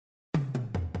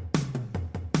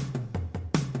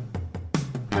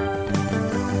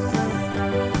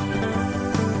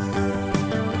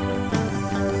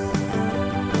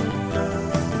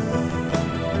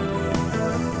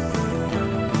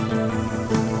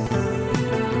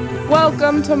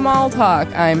Welcome to Mall Talk.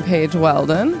 I'm Paige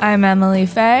Weldon. I'm Emily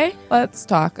Faye. Let's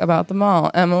talk about the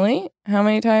mall. Emily, how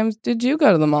many times did you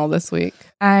go to the mall this week?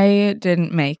 I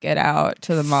didn't make it out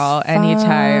to the mall any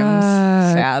times,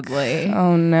 sadly.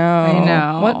 Oh, no. I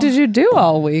know. What did you do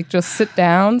all week? Just sit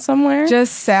down somewhere?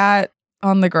 Just sat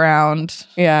on the ground.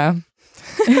 Yeah.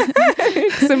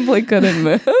 Simply couldn't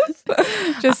move.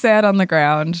 Just sat on the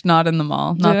ground, not in the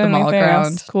mall, not Did the mall anything ground.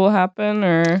 else cool happen,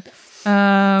 or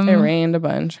it rained a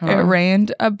bunch, huh? It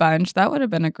rained a bunch. That would have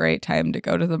been a great time to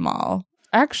go to the mall.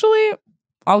 Actually,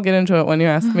 I'll get into it when you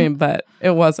ask me, but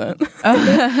it wasn't.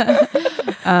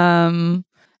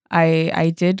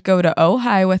 I did go to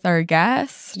Ojai with our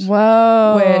guest.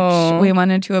 Whoa. Which we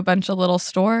went into a bunch of little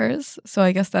stores. So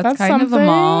I guess that's kind something. of a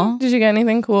mall. Did you get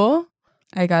anything cool?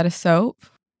 I got a soap.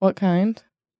 What kind?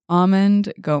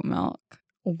 Almond goat milk.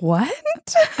 What?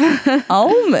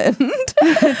 Almond?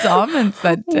 It's almond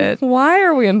scented. Why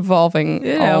are we involving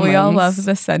almonds? We all love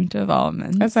the scent of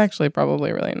almonds. That's actually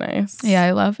probably really nice. Yeah,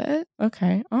 I love it.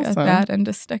 Okay, awesome. Got that and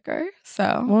a sticker.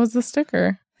 So what was the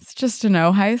sticker? It's just an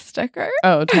Ojai sticker.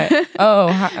 Oh, okay.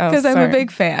 Because I'm a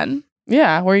big fan.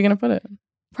 Yeah, where are you going to put it?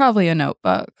 Probably a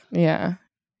notebook. Yeah.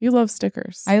 You love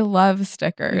stickers. I love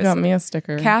stickers. You got me a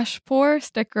sticker. Cash poor,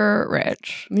 sticker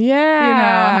rich. Yeah. You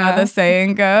know how the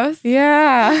saying goes?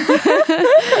 Yeah.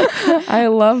 I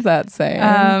love that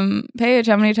saying. Paige,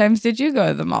 how many times did you go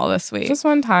to the mall this week? Just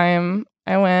one time.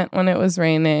 I went when it was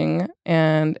raining,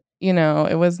 and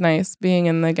it was nice being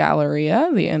in the Galleria,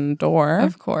 the indoor.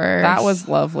 Of course. That was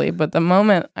lovely. But the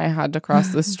moment I had to cross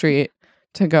the street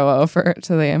to go over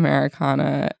to the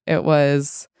Americana, it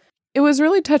was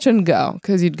really touch and go,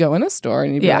 because you'd go in a store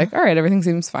and you'd be like, all right, everything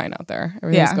seems fine out there.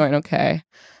 Everything's going okay.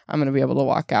 I'm going to be able to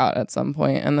walk out at some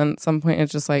point. And then at some point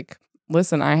it's just like,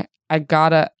 listen, I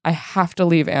have to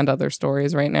leave And Other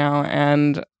Stories right now.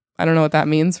 And I don't know what that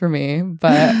means for me,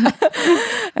 but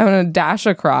I'm going to dash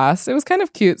across. It was kind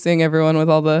of cute seeing everyone with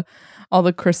all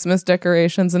the Christmas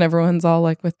decorations, and everyone's all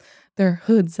like with their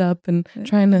hoods up and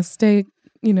trying to stay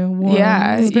warm.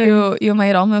 Yeah, you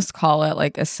might almost call it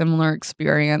like a similar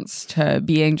experience to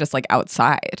being just like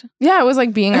outside. Yeah, it was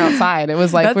like being outside. It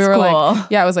was like we were cool.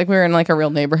 it was like we were in like a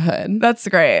real neighborhood. That's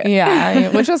great. Yeah,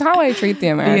 which is how I treat the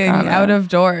Americana. Being out of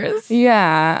doors.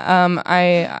 Yeah,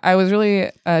 I was really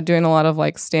doing a lot of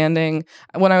like standing.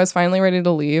 When I was finally ready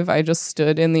to leave, I just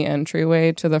stood in the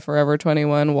entryway to the Forever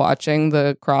 21 watching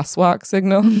the crosswalk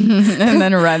signal and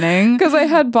then running, because I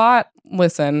had bought.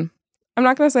 Listen, I'm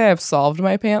not going to say I've solved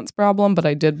my pants problem, but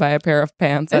I did buy a pair of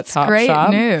pants at Topshop. It's great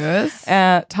news.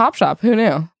 At Topshop, who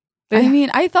knew?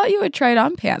 I thought you had tried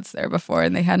on pants there before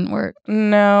and they hadn't worked.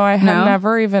 No, I had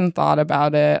never even thought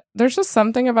about it. There's just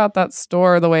something about that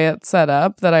store, the way it's set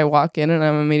up, that I walk in and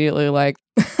I'm immediately like,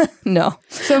 no.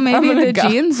 So maybe the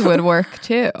jeans would work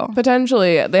too.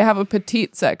 Potentially. They have a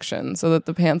petite section so that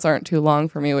the pants aren't too long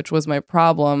for me, which was my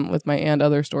problem with my And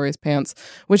Other Stories pants,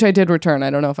 which I did return. I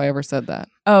don't know if I ever said that.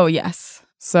 Oh, yes.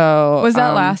 So was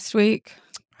that last week?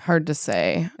 Hard to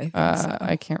say. I think so.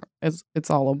 I can't. It's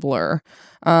all a blur.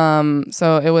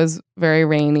 So it was very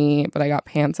rainy, but I got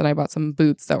pants and I bought some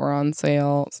boots that were on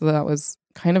sale. So that was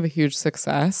kind of a huge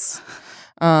success.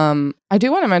 I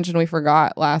do want to mention we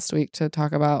forgot last week to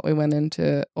talk about. We went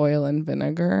into Oil and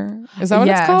Vinegar. Is that what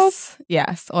it's called?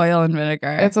 Yes, Oil and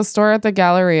Vinegar. It's a store at the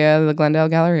Galleria, the Glendale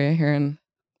Galleria here in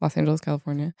Los Angeles,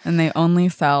 California. And they only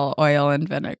sell oil and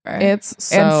vinegar. And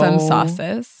some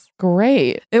sauces.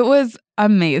 Great. It was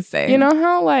amazing. You know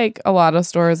how like a lot of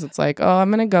stores, it's like, oh, I'm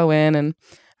going to go in and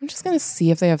I'm just going to see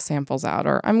if they have samples out,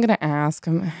 or I'm going to ask.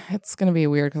 It's going to be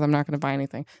weird because I'm not going to buy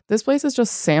anything. This place is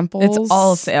just samples. It's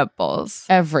all samples.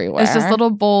 Everywhere. It's just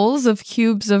little bowls of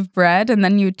cubes of bread, and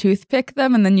then you toothpick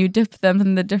them, and then you dip them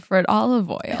in the different olive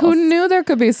oils. Who knew there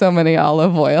could be so many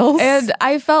olive oils? And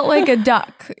I felt like a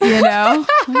duck, It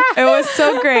was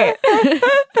so great.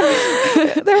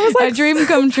 There was like a dream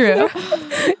come true.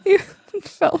 You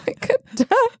felt like a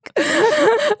duck.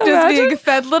 Just being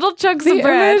fed little chunks of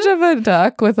bread. The image of a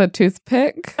duck with a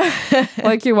toothpick.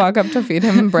 Like you walk up to feed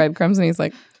him breadcrumbs and he's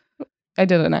like, I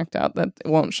did an act out that it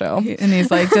won't show. And he's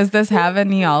like, does this have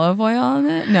any olive oil in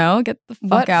it? No, get the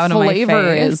fuck out of my face. What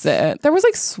flavor is it? There was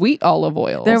like sweet olive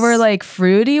oils. There were like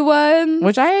fruity ones.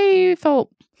 Which I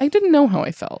didn't know how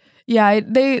I felt. Yeah,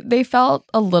 they felt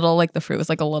a little like the fruit was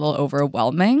like a little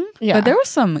overwhelming. Yeah. But there was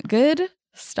some good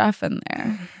stuff in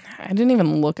there. I didn't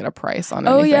even look at a price on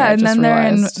anything. Oh yeah, and then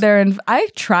they're in. I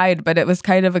tried, but it was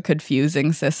kind of a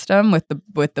confusing system with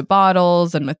the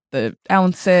bottles and with the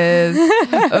ounces.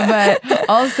 But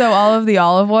also, all of the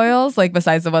olive oils, like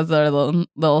besides the ones that are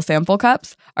little sample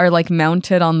cups, are like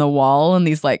mounted on the wall in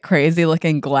these like crazy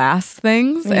looking glass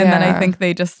things. Yeah. And then I think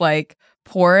they just like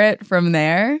pour it from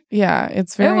there. Yeah,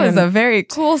 it was a very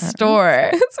cool store.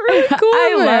 It's really cool.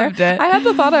 I loved it. I had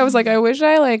the thought, I was like, I wish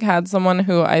I like had someone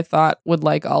who I thought would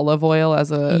like olive oil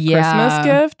as a Christmas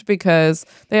gift, because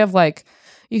they have like,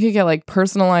 you could get like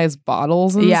personalized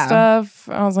bottles and stuff.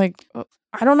 I was like,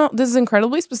 I don't know. This is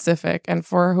incredibly specific, and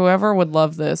for whoever would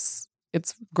love this,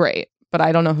 it's great. But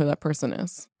I don't know who that person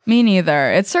is. Me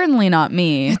neither. It's certainly not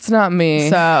me. It's not me.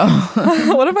 So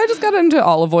what if I just got into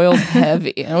olive oils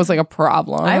heavy and it was like a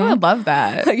problem? I would love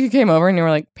that. Like you came over and you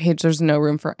were like, Paige, there's no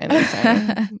room for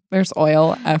anything. There's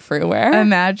oil everywhere.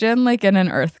 Imagine like in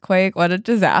an earthquake. What a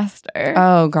disaster.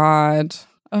 Oh, God.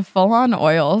 A full-on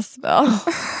oil spill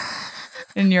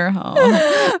in your home.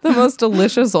 The most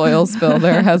delicious oil spill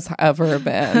there has ever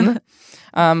been.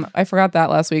 I forgot that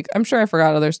last week. I'm sure I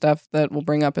forgot other stuff that we'll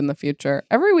bring up in the future.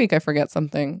 Every week I forget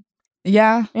something.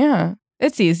 Yeah. Yeah.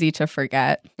 It's easy to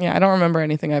forget. Yeah, I don't remember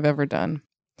anything I've ever done.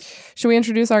 Should we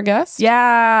introduce our guest?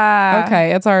 Yeah.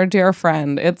 Okay, it's our dear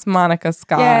friend. It's Monika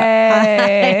Scott.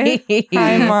 Yay.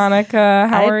 Hi, Monika.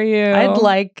 How are you? I'd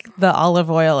like the olive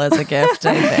oil as a gift,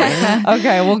 I think.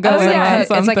 Okay, we'll go in on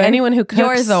something. It's like anyone who cooks.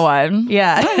 You're the one.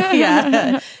 Yeah,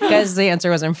 yeah. Guys, the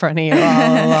answer was in front of you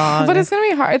all along. But it's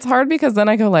going to be hard. It's hard because then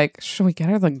I go like, should we get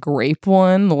her the grape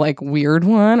one, the like weird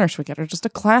one, or should we get her just a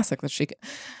classic that she can...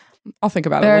 I'll think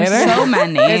about it later. There's so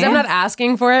many. Guys, I'm not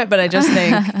asking for it, but I just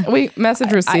think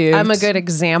message received. I'm a good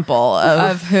example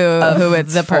of who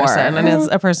it's the person, for. and it's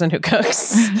a person who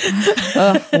cooks.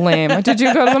 Ugh, lame. Did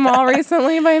you go to the mall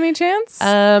recently by any chance?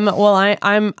 Well,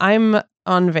 I'm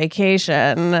on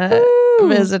vacation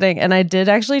visiting, and I did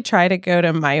actually try to go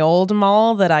to my old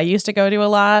mall that I used to go to a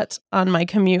lot on my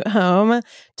commute home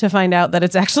to find out that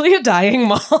it's actually a dying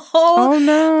mall. Oh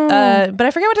no! But I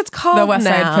forget what it's called. The West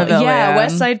Side Pavilion. Yeah,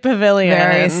 West Side Pavilion.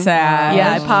 Very sad.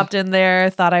 Yeah, I popped in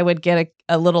there, thought I would get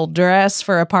a little dress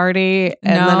for a party,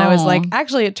 and then I was like,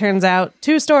 actually, it turns out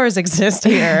 2 stores exist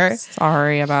here.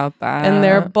 Sorry about that. And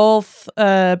they're both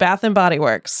Bath and Body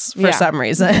Works for some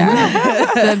reason.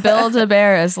 The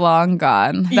Build-A-Bear is long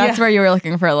gone. That's where you were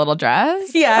looking for a little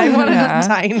dress? Yeah, I wanted a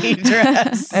tiny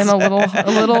dress. And a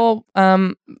little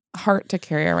heart to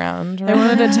carry around. Right? I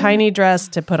wanted a tiny dress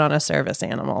to put on a service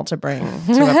animal to bring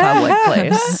to a public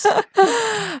place.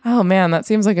 Oh man, that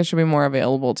seems like it should be more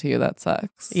available to you. That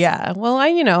sucks. Yeah. Well,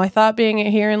 I thought being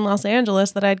here in Los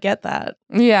Angeles that I'd get that.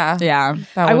 Yeah. Yeah.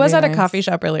 I was at nice. a coffee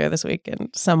shop earlier this week and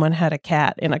someone had a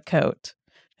cat in a coat.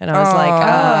 And I was like,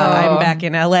 I'm back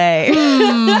in LA.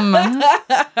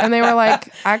 And they were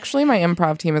like, actually, my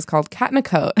improv team is called Cat in a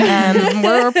Coat. And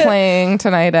we're playing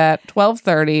tonight at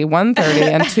 12:30, 1:30,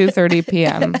 and 2:30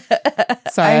 p.m.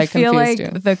 Sorry, I feel like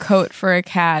confused you. the coat for a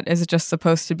cat is just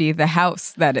supposed to be the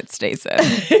house that it stays in.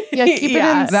 Yeah, keep it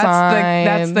inside.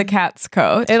 That's the cat's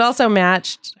coat. It also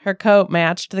her coat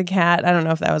matched the cat. I don't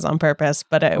know if that was on purpose,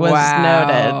 but it was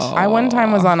noted. I one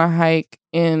time was on a hike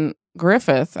in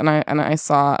Griffith, and I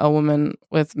saw a woman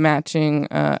with matching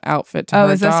outfit to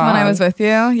her is this dog. when I was with you?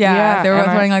 Yeah, they were both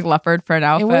wearing like leopard print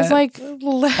outfits. It was like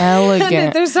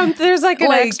elegant. There's like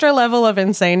an extra level of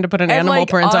insane to put an animal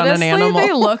print on an animal.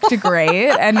 They looked great,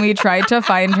 and we tried to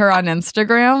find her on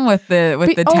Instagram with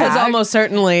the tag. Almost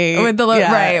certainly with the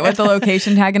with the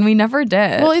location tag, and we never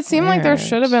did. Well, it seemed like there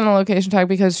should have been a location tag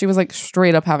because she was like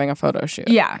straight up having a photo shoot.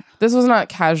 Yeah, this was not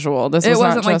casual. It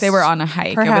wasn't like they were on a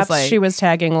hike. Perhaps it was like, she was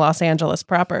tagging Los Angeles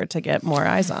proper to get more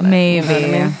eyes on it. Maybe, you know what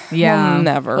I mean? Yeah, we'll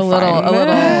never a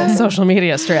little social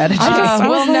media strategy.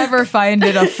 We'll never find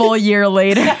it a full year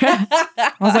later.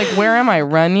 I was like, where am I?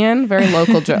 Runyon? Very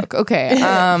local joke. Okay.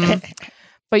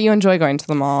 But you enjoy going to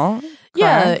the mall?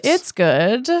 Yeah, correct? it's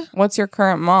good. What's your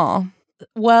current mall?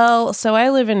 Well, so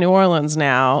I live in New Orleans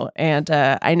now, and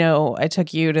I know I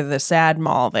took you to the Sad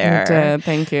Mall there. You did,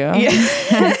 thank you.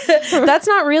 Yeah. That's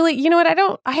not really, you know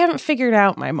what, I haven't figured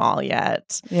out my mall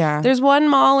yet. Yeah. There's one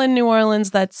mall in New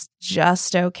Orleans that's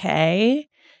just okay.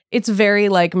 It's very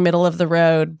like middle of the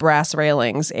road, brass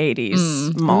railings,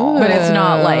 80s mall. But it's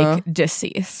not like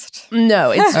deceased.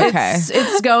 No, it's okay.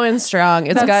 It's going strong.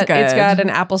 It's got an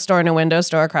Apple store and a Windows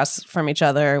store across from each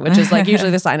other, which is like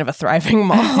usually the sign of a thriving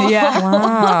mall. Yeah.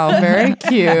 Wow, very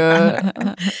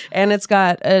cute. And it's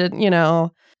got a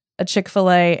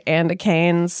Chick-fil-A and a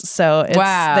Cane's, so it's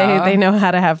they know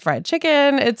how to have fried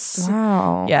chicken. It's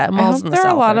malls I hope in the there are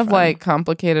South a lot of fun. like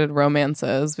complicated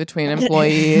romances between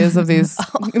employees of these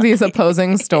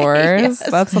opposing stores. Yes.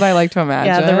 That's what I like to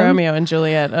imagine. Yeah, the Romeo and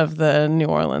Juliet of the New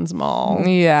Orleans Mall.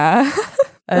 Yeah.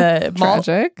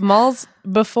 Tragic. Malls,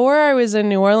 before I was in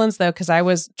New Orleans, though, because I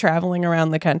was traveling around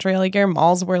the country all year,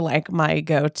 malls were like my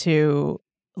go-to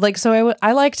like, so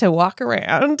I like to walk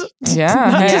around. Yeah.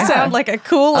 Not to sound like a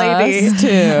cool lady. Us too.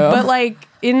 But like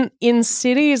in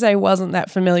cities I wasn't that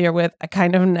familiar with, I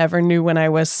kind of never knew when I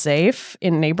was safe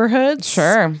in neighborhoods.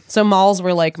 Sure. So malls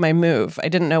were like my move. I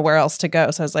didn't know where else to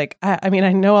go. So I was like, I mean,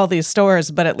 I know all these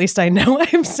stores, but at least I know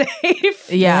I'm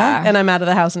safe. Yeah. And I'm out of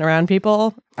the house and around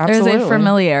people. Absolutely. There's a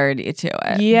familiarity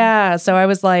to it. Yeah. So I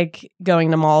was like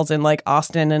going to malls in like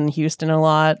Austin and Houston a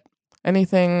lot.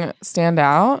 Anything stand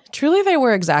out? Truly, they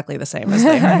were exactly the same as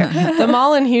they are here. The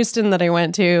mall in Houston that I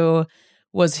went to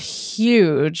was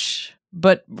huge,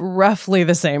 but roughly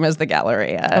the same as the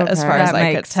Galleria, as far as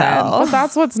I could tell. But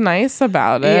that's what's nice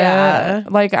about it. Yeah.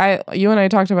 Like you and I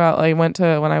talked about, like,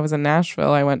 when I was in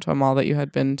Nashville, I went to a mall that you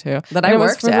had been to. That I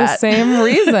worked for at. the same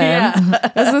reason. Yeah.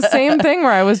 It's the same thing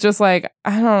where I was just like,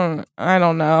 I don't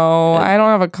know. I don't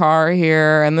have a car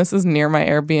here, and this is near my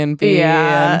Airbnb.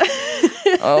 Yeah. And,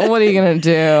 what are you gonna do?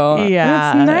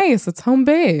 Yeah. And it's nice. It's home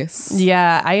base.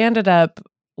 Yeah, I ended up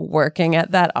working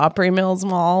at that Opry Mills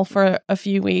Mall for a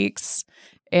few weeks.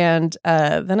 And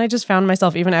then I just found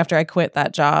myself, even after I quit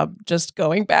that job, just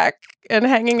going back and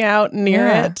hanging out near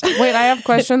it. Wait, I have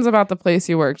questions about the place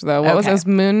you worked, though. What was this?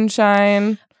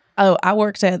 Moonshine? Oh, I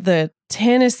worked at the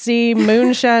Tennessee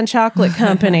Moonshine Chocolate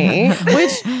Company.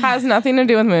 Which has nothing to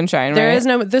do with moonshine, There right? is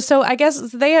no... So I guess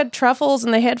they had truffles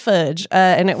and they had fudge.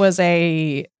 And it was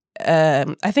I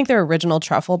think their original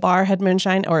truffle bar had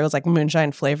moonshine, or it was like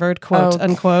moonshine flavored, quote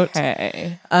unquote.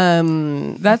 Okay.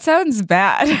 That sounds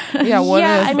bad. Yeah, what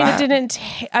is I mean, that? it didn't.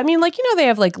 Like, they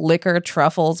have like liquor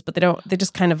truffles, but they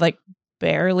just kind of like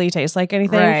barely taste like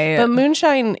anything. Right. But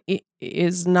moonshine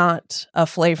is not a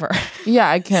flavor. Yeah,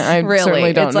 I can't. I Really.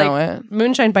 certainly don't It's know like, it.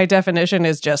 Moonshine by definition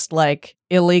is just like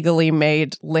illegally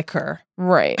made liquor.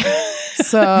 Right.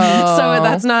 So, So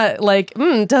that's not like,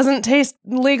 doesn't taste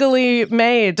legally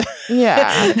made.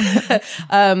 Yeah.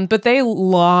 But they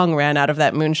long ran out of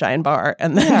that moonshine bar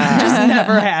and then just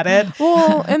never had it.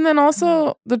 Well, and then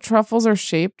also the truffles are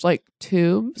shaped like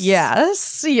tubes.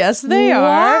 Yes, they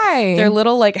Why? are. They're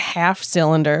little like half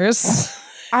cylinders.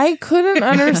 I couldn't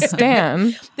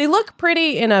understand. They look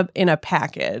pretty in a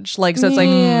package. Like, so it's like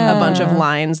a bunch of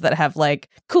lines that have like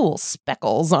cool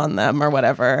speckles on them or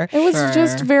whatever. It was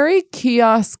just very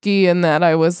kiosky in that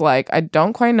I was like, I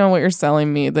don't quite know what you're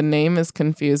selling me. The name is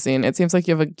confusing. It seems like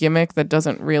you have a gimmick that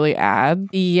doesn't really add.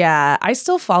 Yeah, I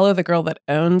still follow the girl that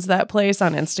owns that place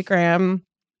on Instagram.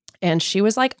 And she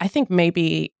was like, I think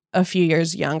maybe a few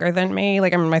years younger than me.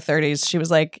 Like, I'm in my 30s. She was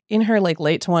like in her like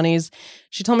late 20s.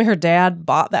 She told me her dad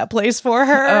bought that place for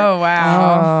her. Oh,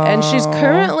 wow. And she's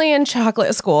currently in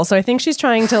chocolate school. So I think she's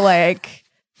trying to like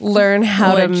learn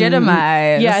how to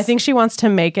legitimize. Yeah, I think she wants to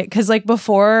make it. Because like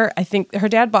before, I think her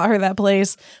dad bought her that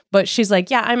place. But she's like,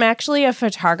 yeah, I'm actually a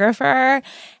photographer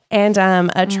and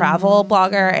a travel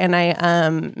blogger, and I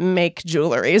make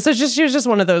jewelry. So she was just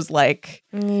one of those like,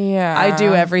 Yeah. I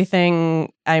do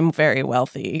everything. I'm very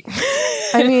wealthy.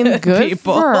 I mean, good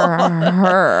people. for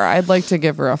her. I'd like to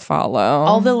give her a follow.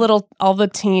 All the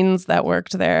teens that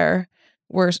worked there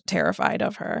were terrified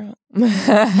of her.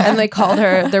 And they called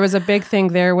her, there was a big thing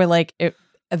there where like if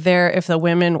the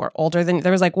women were older than,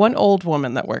 there was like one old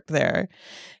woman that worked there.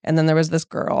 And then there was this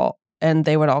girl, and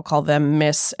they would all call them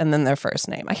Miss and then their first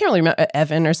name. I can't really remember.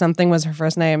 Evan or something was her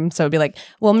first name. So it'd be like,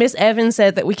 well, Miss Evan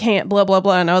said that we can't blah, blah,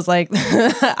 blah. And I was like,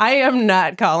 I am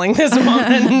not calling this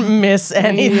woman Miss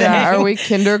anything. Yeah, are we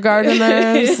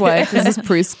kindergarteners? Like, is this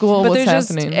preschool? But What's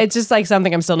happening? It's just like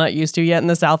something I'm still not used to yet in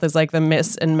the South is like the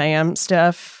Miss and Ma'am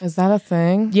stuff. Is that a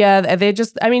thing? Yeah, they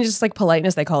just like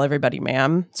politeness. They call everybody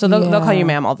ma'am. So they'll call you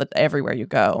ma'am everywhere you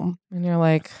go. And you're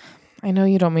like, I know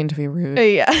you don't mean to be rude.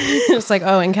 Yeah. It's like,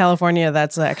 oh, in California,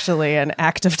 that's actually an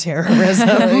act of terrorism.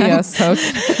 Yes,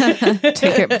 okay.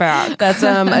 Take it back. That's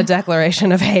a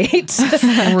declaration of hate.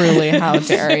 Truly, how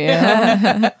dare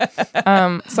you?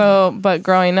 But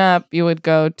growing up, you would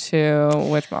go to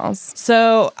which malls?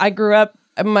 So I grew up,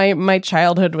 my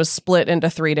childhood was split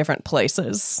into 3 different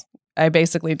places. I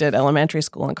basically did elementary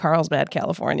school in Carlsbad,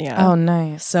 California. Oh,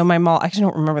 nice. So my mall, I actually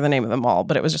don't remember the name of the mall,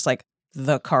 but it was just like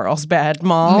the Carlsbad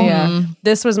Mall. Yeah.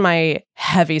 This was my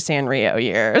heavy Sanrio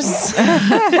years. Perfect.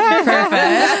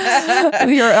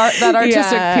 That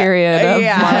artistic period of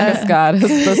Monika Scott is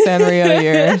the Sanrio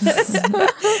years.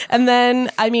 And then,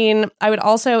 I mean,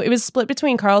 it was split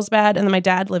between Carlsbad, and then my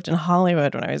dad lived in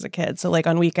Hollywood when I was a kid. So like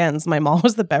on weekends, my mall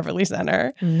was the Beverly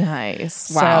Center.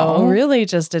 Nice. Wow. So really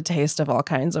just a taste of all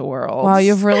kinds of worlds. Wow,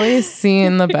 you've really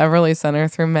seen the Beverly Center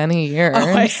through many years.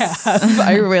 Oh, I have.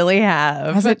 I really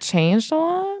have. Has it changed a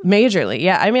lot? Majorly,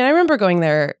 yeah. I mean, I remember going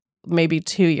there maybe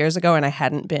 2 years ago, and I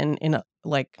hadn't been in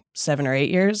like 7 or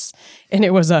 8 years, and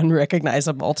it was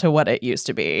unrecognizable to what it used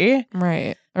to be.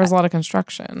 Right. There was a lot of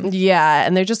construction. Yeah.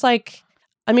 And they're just like,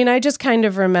 I mean, I just kind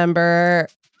of remember,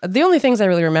 the only things I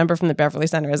really remember from the Beverly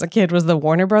Center as a kid was the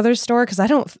Warner Brothers store, because I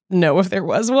don't know if there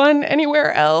was one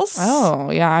anywhere else.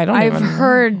 Oh, yeah. I've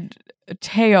heard a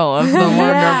tale of the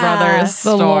Warner Brothers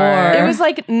store. lore. It was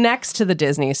like next to the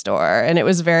Disney store, and it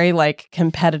was very like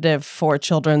competitive for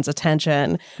children's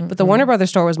attention. But the Warner Brothers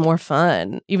store was more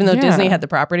fun, even though Disney had the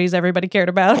properties everybody cared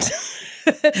about.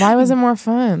 Why was it more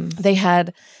fun?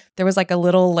 There was like a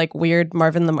little like weird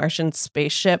Marvin the Martian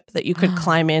spaceship that you could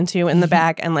climb into in the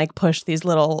back and like push these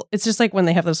little, it's just like when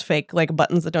they have those fake like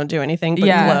buttons that don't do anything but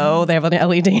glow. They have an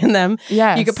LED in them.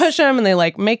 Yes. You could push them and they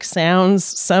like make sounds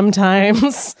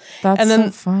sometimes. That's and then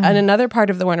so fun. And another part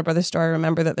of the Warner Brothers store, I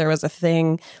remember that there was a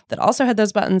thing that also had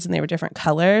those buttons and they were different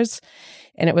colors.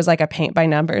 And it was like a paint by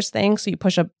numbers thing. So you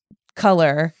push a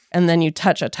color and then you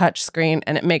touch a touch screen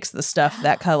and it makes the stuff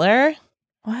that color.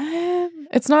 What?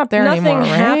 It's not there Nothing anymore,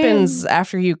 right? happens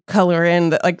after you color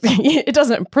in that, like it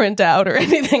doesn't print out or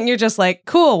anything. You're just like,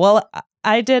 cool, well,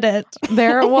 I did it.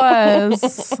 There it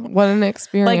was. What an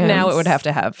experience. Like now it would have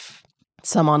to have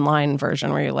some online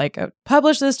version where you're like,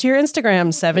 publish this to your Instagram,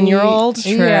 7-year-old.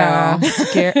 True. Yeah.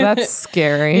 That's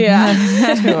scary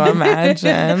to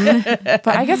imagine. But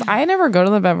I guess I never go to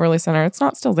the Beverly Center. It's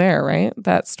not still there, right?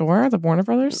 That store, the Warner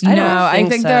Brothers? I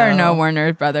think there are no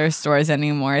Warner Brothers stores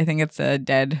anymore. I think it's a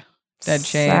dead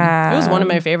shame. It was one of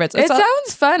my favorites. It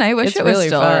sounds fun. I wish it was really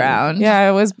still around. Yeah,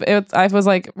 it was. I was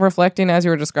like reflecting as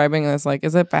you were describing this. Like,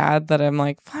 is it bad that I'm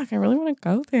like, fuck, I really want to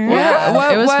go there?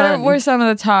 Yeah, it was fun. What were some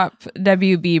of the top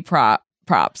WB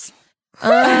props?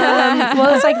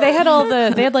 Well, it's like they had all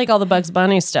the Bugs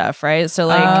Bunny stuff, right? So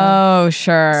like, oh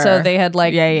sure. So they had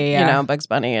like, you know, Bugs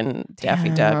Bunny and Daffy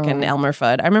Duck and Elmer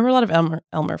Fudd. I remember a lot of Elmer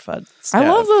Fudd stuff. I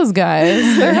love those guys.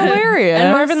 They're hilarious.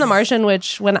 And Marvin the Martian,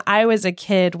 which when I was a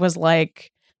kid was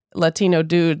like Latino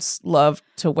dudes loved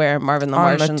to wear Marvin the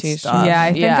Martian stuff. Yeah,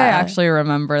 I think I actually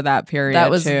remember that period. That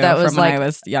was from like when I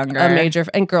was younger. A major,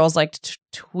 and girls liked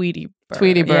Tweety Bird.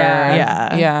 Tweety Bird.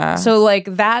 Yeah. So like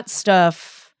that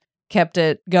stuff kept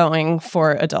it going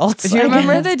for adults. Do you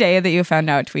remember the day that you found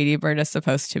out Tweety Bird is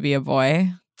supposed to be a boy?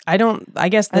 I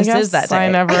guess this is that day. I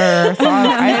never thought.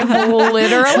 I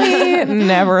literally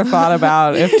never thought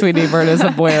about if Tweety Bird is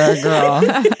a boy or a girl.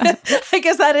 I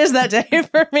guess that is that day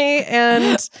for me.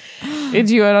 And did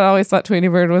you always thought Tweety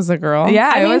Bird was a girl?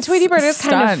 Yeah, I mean Tweety Bird is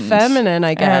kind of feminine,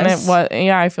 I guess. And it was.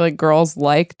 Yeah, I feel like girls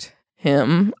liked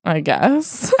him, I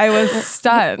guess. I was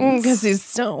stunned because he's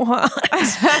so hot.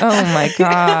 Oh my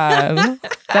god,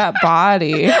 that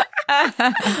body,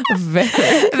 very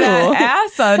cool.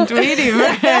 That ass on Tweety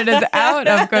Bird is out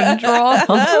of control.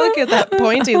 Look at that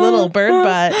pointy little bird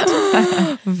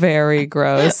butt. Very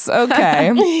gross.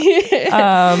 Okay.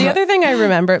 The other thing I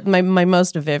remember, my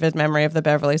most vivid memory of the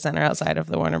Beverly Center outside of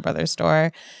the Warner Brothers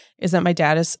store, is that my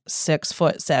dad is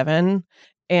 6'7"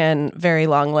 and very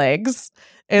long legs.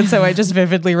 And so I just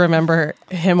vividly remember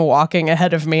him walking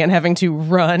ahead of me and having to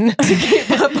run to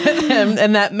keep up with him.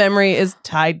 And that memory is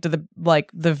tied to the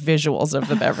visuals of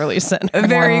the Beverly Center.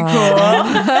 Very cool.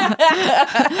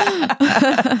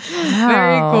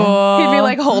 Very cool. He'd be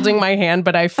like holding my hand,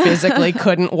 but I physically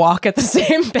couldn't walk at the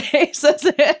same pace as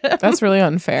him. That's really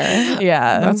unfair.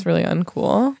 Yeah. That's really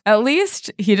uncool. At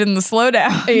least he didn't slow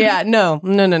down. Yeah. No.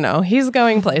 He's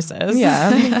going places.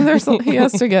 Yeah. He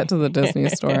has to get to the Disney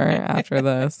store after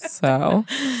this. So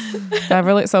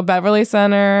Beverly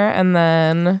Center, and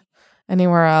then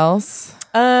anywhere else?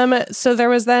 So there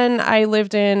was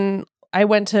I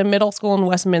went to middle school in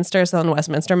Westminster, so then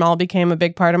Westminster Mall became a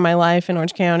big part of my life in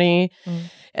Orange County.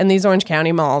 And these Orange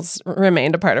County malls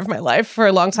remained a part of my life for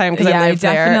a long time because I lived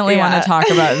there. I definitely want to talk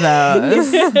about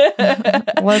those.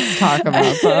 Let's talk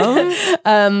about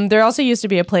them. There also used to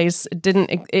be a place,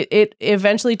 it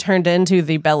eventually turned into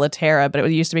the Bellaterra, but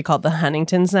it used to be called the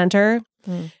Huntington Center.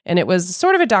 And it was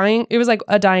sort of a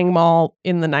dying mall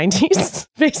in the 90s,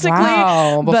 basically.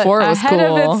 Wow, before it was ahead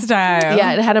cool. of its time.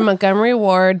 Yeah, it had a Montgomery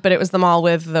Ward, but it was the mall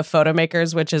with the photo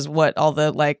makers, which is what all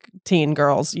the like teen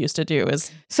girls used to do.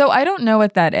 So I don't know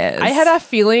what that is. I had a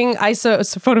feeling, so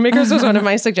photo makers was one of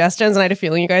my suggestions, and I had a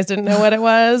feeling you guys didn't know what it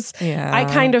was. Yeah. I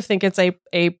kind of think it's a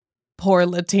poor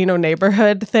Latino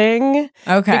neighborhood thing.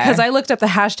 Okay. Because I looked up the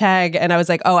hashtag and I was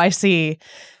like, oh, I see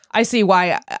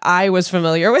why I was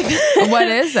familiar with it. What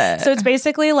is it? So it's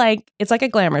basically it's like a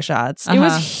Glamour Shots. It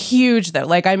was huge though.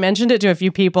 Like I mentioned it to a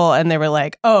few people and they were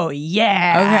like, oh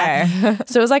yeah. Okay.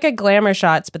 So it was like a Glamour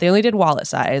Shots, but they only did wallet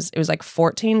size. It was like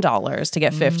 $14 to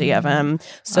get 50 of them.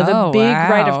 So the big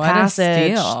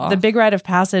rite of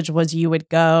passage was you would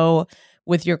go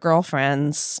with your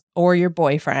girlfriends or your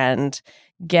boyfriend,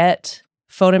 get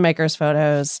photomakers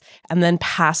photos and then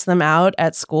pass them out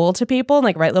at school to people and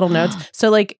like write little notes. So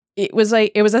like it was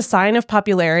a sign of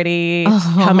popularity,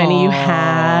 how many you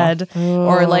had,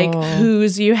 or like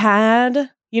whose you had.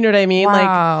 You know what I mean?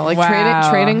 Wow. Like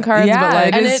trading cards, but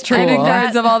like and it's trading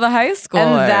cards of all the high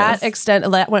schoolers.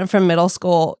 And that went from middle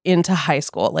school into high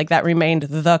school. Like that remained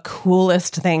the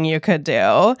coolest thing you could do.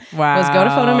 Wow. Was go to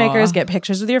photomakers, get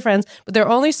pictures with your friends. But there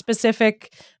were only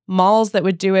specific malls that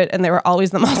would do it, and they were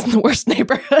always the malls in the worst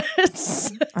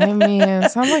neighborhoods. I mean,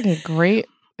 it sounds like a great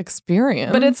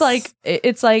experience. But it's like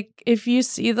if you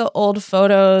see the old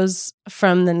photos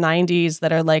from the 90s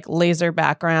that are like laser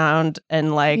background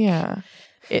and like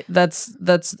that's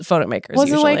photomakers. Was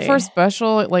usually. it like for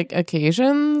special like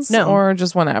occasions? No, or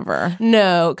just whenever?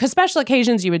 No, because special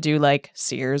occasions you would do like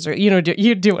Sears or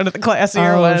you'd do one of the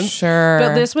classier ones. Sure.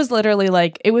 But this was literally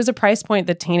like it was a price point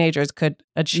that teenagers could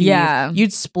achieve. Yeah,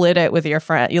 you'd split it with your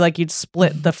friend. You'd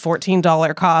split the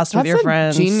 $14 cost with your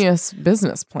friends. Genius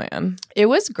business plan. It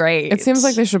was great. It seems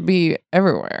like they should be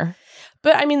everywhere.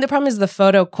 But I mean, the problem is the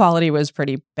photo quality was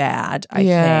pretty bad, I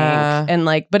think. And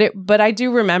like, but I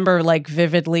do remember like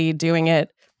vividly doing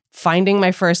it, finding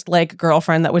my first like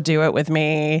girlfriend that would do it with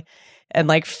me and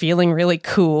like feeling really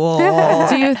cool.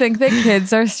 Do you think that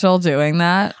kids are still doing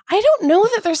that? I don't know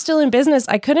that they're still in business.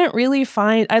 I couldn't really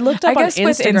find, I looked up on Instagram.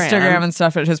 with Instagram and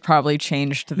stuff, it has probably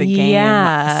changed the game.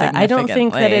 Yeah, I don't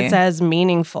think that it's as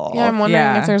meaningful. Yeah, I'm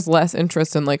wondering if there's less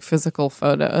interest in like physical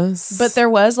photos. But there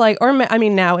was like, or I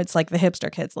mean, now it's like the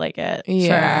hipster kids like it. Yeah.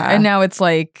 Sure. And now it's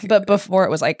like, but before it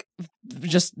was like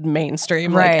just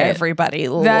mainstream, right? Like everybody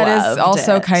loved that is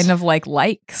also it. Kind of like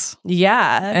likes.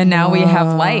 Yeah, and now we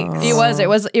have likes.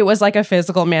 It was like a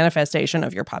physical manifestation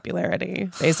of your popularity,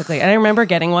 basically. And I remember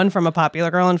getting one from a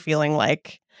popular girl and feeling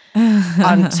like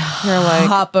on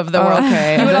top of the world.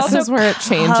 Okay, this is where it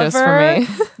changes for me.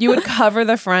 You would cover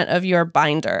the front of your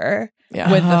binder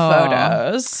with the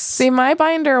photos. See, my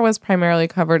binder was primarily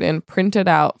covered in printed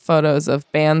out photos of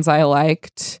bands I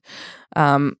liked.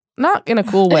 Not in a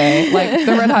cool way, like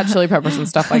the Red Hot Chili Peppers and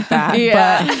stuff like that.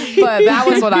 Yeah. But that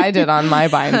was what I did on my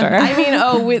binder. I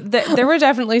mean, there were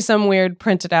definitely some weird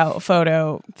printed out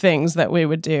photo things that we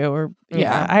would do. Or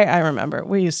I remember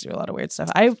we used to do a lot of weird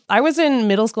stuff. I was in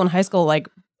middle school and high school, like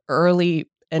early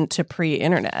into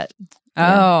pre-internet.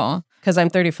 Oh, because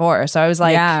I'm 34, so I was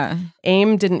like,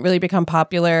 AIM didn't really become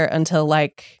popular until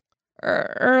like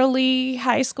early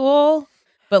high school.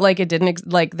 But like it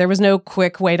didn't like there was no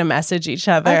quick way to message each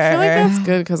other. I feel like that's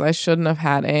good because I shouldn't have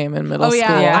had AIM in middle school.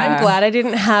 I'm glad I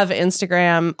didn't have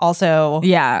Instagram also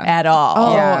at all.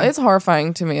 Oh, it's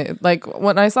horrifying to me. Like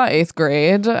when I saw 8th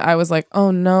grade, I was like,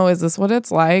 oh no, is this what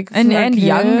it's like? And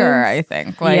younger, I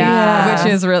think. Like,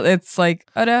 which is really, it's like,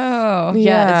 oh no.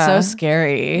 Yeah, it's so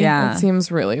scary. Yeah. It seems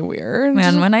really weird.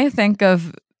 Man, when I think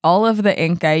of all of the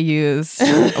ink I used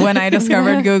when I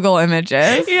discovered Google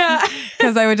Images. Yeah.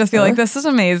 Because I would just be like, this is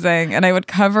amazing. And I would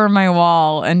cover my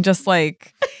wall and just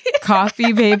like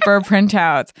copy paper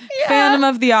printouts. Phantom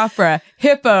of the Opera,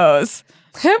 hippos,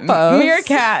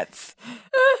 meerkats,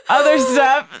 other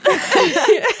stuff.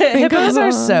 Hippos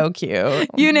are so cute.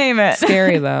 You name it.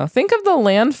 Scary though. Think of the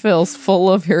landfills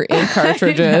full of your ink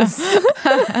cartridges.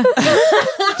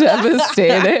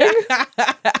 Devastating.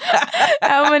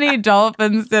 How many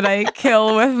dolphins did I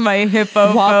kill with my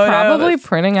hippo While photos? probably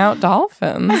printing out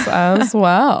dolphins as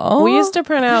well. We used to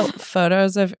print out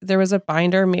photos of, there was a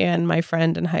binder me and my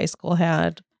friend in high school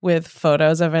had with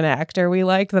photos of an actor we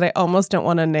liked that I almost don't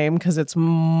want to name because it's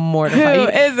mortifying. Who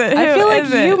is it? I feel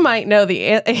like you might know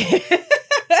the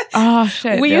Oh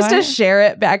shit. We used to share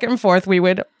it back and forth. We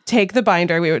would take the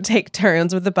binder, we would take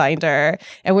turns with the binder,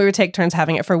 and we would take turns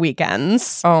having it for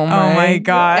weekends. Oh my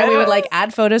God. And we would like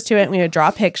add photos to it, and we would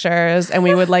draw pictures, and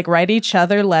we would like write each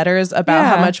other letters about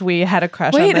how much we had a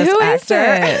crush on this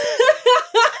actor. Is it?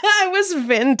 It was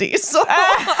Vin Diesel.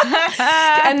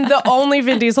 And the only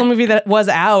Vin Diesel movie that was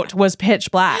out was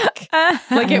Pitch Black.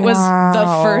 Like it was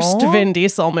the first Vin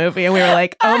Diesel movie. And we were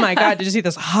like, oh my God, did you see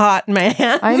this hot man?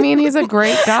 I mean, he's a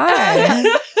great guy.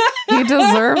 He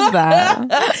deserved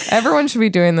that. Everyone should be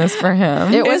doing this for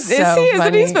him. It was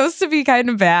Isn't he supposed to be kind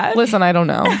of bad? Listen, I don't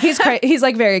know. He's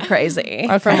like very crazy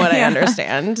from what I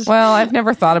understand. Well, I've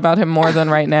never thought about him more than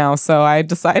right now, so I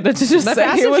decided to just the say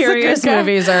Fast he and was Furious a good guy.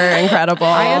 movies are incredible.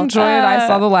 I enjoyed it. I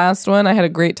saw the last one. I had a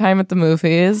great time at the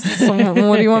movies. So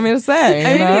what do you want me to say?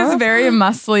 I mean, he's very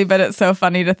muscly, but it's so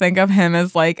funny to think of him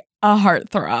as like a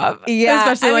heartthrob.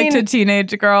 Yeah. Especially to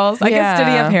teenage girls. I guess, did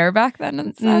he have hair back then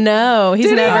and stuff? No, he's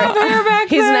Did never he have hair back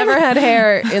He's then? never had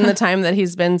hair in the time that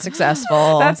he's been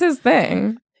successful. That's his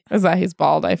thing. Is that he's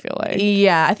bald, I feel like.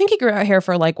 Yeah, I think he grew out hair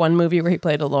for like one movie where he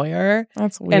played a lawyer.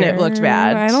 That's weird. And it looked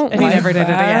bad. I don't and like he never did it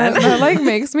again. That like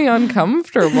makes me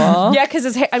uncomfortable. Yeah, because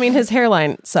his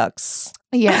hairline sucks.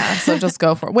 Yeah, so just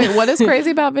go for it. Wait, what is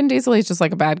crazy about Vin Diesel? He's just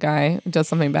like a bad guy, does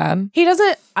something bad. He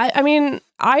doesn't, I mean,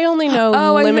 I only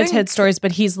know limited stories,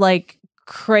 but he's like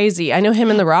crazy. I know him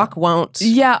and The Rock won't.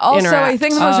 Yeah. Also, interact. I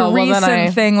think the most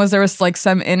recent thing was there was like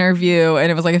some interview, and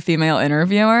it was like a female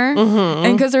interviewer,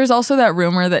 and because there's also that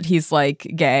rumor that he's like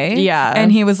gay. Yeah,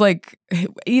 and he was like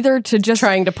either to just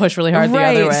trying to push really hard the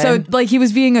other way. So like he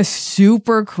was being a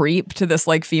super creep to this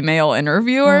like female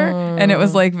interviewer, and it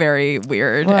was like very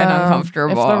weird and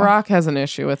uncomfortable. If The Rock has an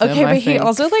issue with him, okay, but he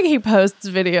also like he posts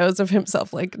videos of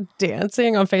himself like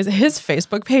dancing on Facebook. His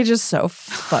Facebook page is so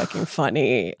fucking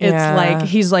funny. It's like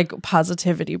he's like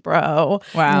positivity bro.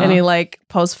 Wow, and he like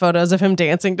posts photos of him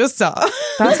dancing to songs.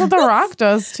 That's what The Rock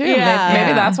does too. Yeah.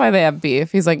 Maybe that's why they have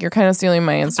beef. He's like, you're kind of stealing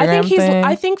my Instagram thing.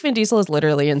 I think Vin Diesel is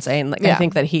literally insane. Like I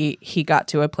think that he got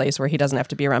to a place where he doesn't have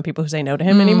to be around people who say no to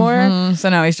him anymore. So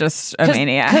now he's just a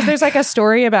maniac. Because there's like a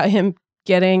story about him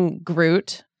getting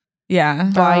Groot.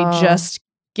 Yeah, by just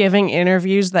giving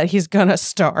interviews that he's gonna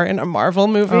star in a Marvel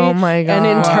movie. Oh my god! And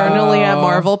internally at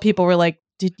Marvel, people were like,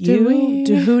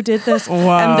 who did this? Whoa.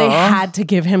 And they had to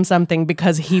give him something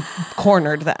because he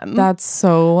cornered them. That's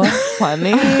so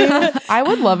funny. I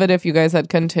would love it if you guys had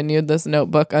continued this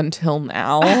Notebook until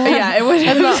now. Yeah, it would.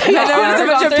 And there was a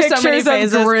bunch of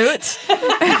pictures of Groot.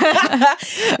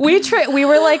 We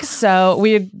were like,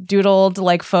 we had doodled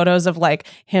like photos of like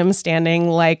him standing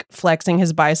like flexing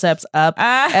his biceps up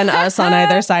and us on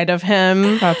either side of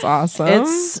him. That's awesome.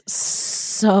 It's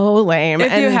so lame.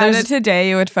 If you had it today,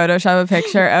 you would Photoshop a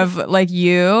picture of like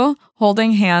you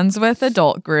holding hands with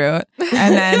adult Groot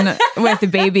and then with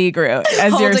baby Groot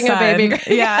as your son. A baby Groot.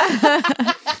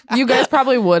 Yeah. You guys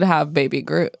probably would have baby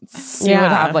Groots. You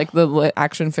would have like the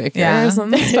action figures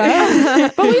and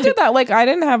stuff. But we did that. Like I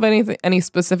didn't have any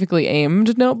specifically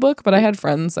aimed notebook, but I had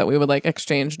friends that we would like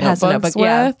exchange notebooks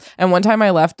with. And one time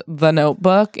I left the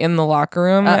notebook in the locker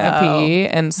room at PE,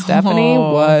 and Stephanie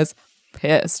was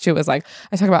pissed. She was like,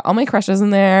 I talk about all my crushes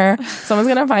in there. Someone's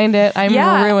gonna find it. I'm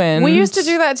ruined. We used to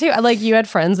do that too. Like you had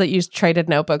friends that you traded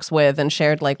notebooks with and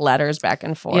shared like letters back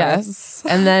and forth. Yes.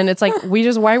 And then it's like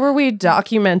why were we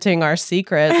documenting our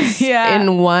secrets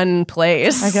in one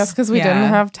place? I guess because we didn't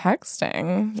have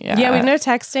texting. Yeah, we didn't have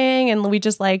texting, and we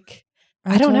just like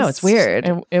I don't know. It's weird.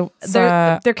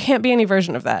 There can't be any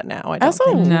version of that now. I don't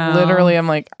think. Literally, I'm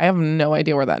like, I have no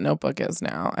idea where that notebook is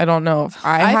now. I don't know if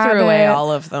I threw away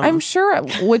all of them. I'm sure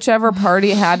whichever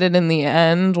party had it in the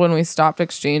end when we stopped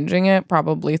exchanging it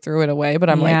probably threw it away.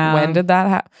 But I'm like, when did that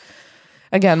happen?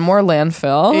 Again, more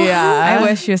landfill. Yeah. I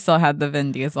wish you still had the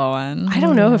Vin Diesel one. I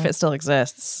don't know if it still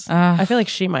exists. I feel like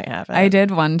she might have it. I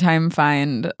did one time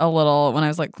find a little, when I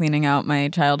was like cleaning out my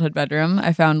childhood bedroom,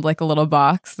 I found like a little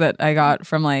box that I got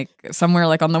from like somewhere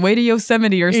like on the way to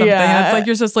Yosemite or something. And it's like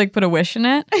you're supposed to like put a wish in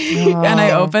it. And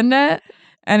I opened it.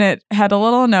 And it had a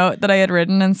little note that I had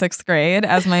written in 6th grade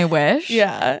as my wish.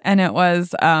 Yeah. And it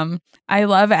was, I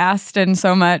love Aston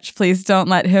so much. Please don't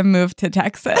let him move to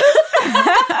Texas.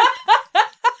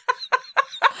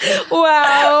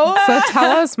 Wow. So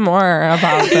tell us more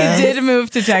about this. He did move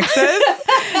to Texas,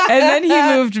 and then he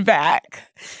moved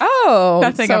back. Oh,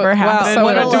 nothing ever happened. So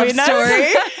what a love story.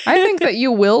 I think that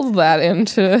you willed that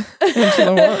into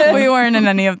the world. We weren't in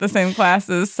any of the same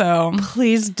classes, so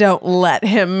please don't let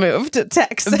him move to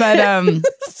Texas. But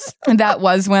that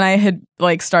was when I had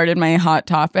like started my Hot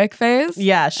Topic phase.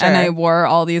 Yeah, sure. And I wore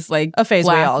all these like a phase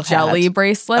black we all jelly had.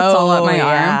 bracelets all up my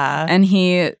arm. And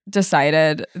he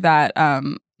decided that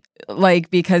like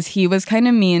because he was kind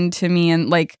of mean to me, and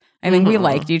like I think we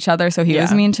liked each other, so he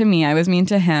was mean to me, I was mean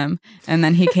to him, and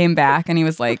then he came back and he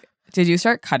was like, did you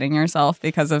start cutting yourself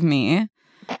because of me?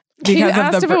 Because he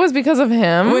asked if it was because of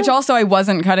him, which also I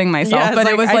wasn't cutting myself, but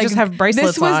it was I just have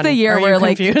bracelets. This was the year where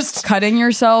like cutting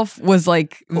yourself was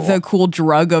like the cool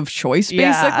drug of choice,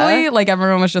 basically. Like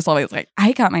everyone was just always like,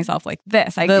 I cut myself like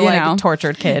this. I the like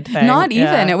tortured kid thing. Not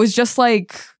even. It was just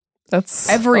like that's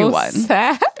everyone. So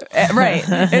sad. Right.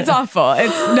 It's awful.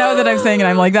 It's now that I'm saying it,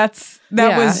 I'm like, that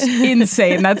was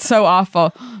insane. That's so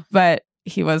awful. But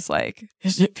he was like,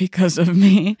 is it because of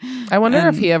me? I wonder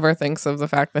if he ever thinks of the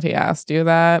fact that he asked you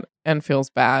that and feels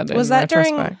bad. Was that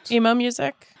during emo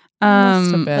music?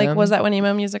 Like, was that when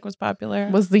emo music was popular?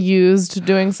 Was the Used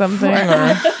doing something?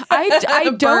 Or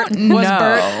I don't know. Was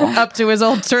Bert up to his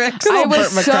old tricks? I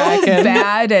was so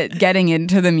bad at getting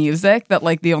into the music that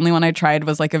like the only one I tried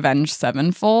was like Avenged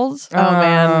Sevenfold. Oh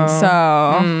man!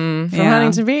 So from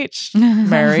Huntington Beach.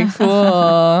 Very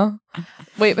cool.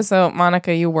 Wait, so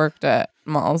Monika, you worked at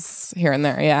malls here and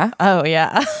there. Yeah. Oh,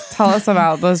 yeah. Tell us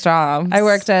about those jobs. I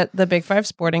worked at the Big Five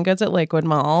Sporting Goods at Lakewood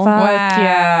Mall. Fuck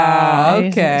yeah.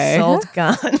 Okay. I sold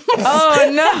guns.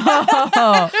 Oh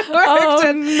no!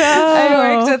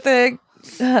 I worked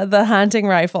at the hunting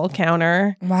rifle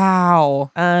counter.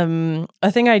 Wow.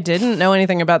 A thing I didn't know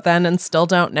anything about then and still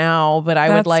don't now, but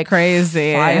I would like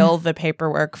crazy. file the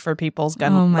paperwork for people's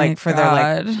gun, like for their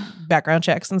like background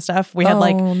checks and stuff. We had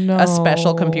like a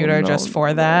special computer just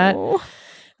for that.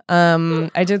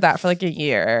 I did that for like a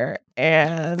year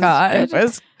and it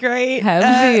was great.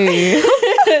 Heavy.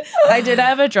 I did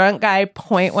have a drunk guy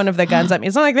point one of the guns at me.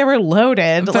 It's not like they were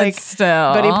loaded, but like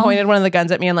still. But he pointed one of the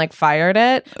guns at me and like fired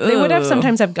it. They would have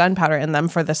sometimes have gunpowder in them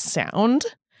for the sound.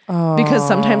 Because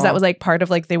sometimes that was like part of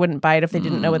like they wouldn't buy it if they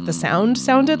didn't know what the sound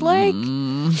sounded like.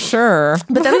 Sure.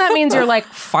 But then that means you're like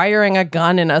firing a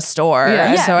gun in a store.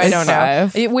 Yeah, so I don't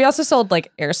five. know. We also sold like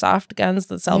airsoft guns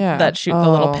that shoot the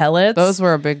little pellets. Those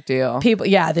were a big deal.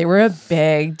 They were a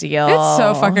big deal. It's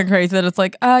so fucking crazy that it's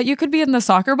like, you could be in the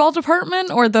soccer ball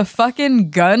department or the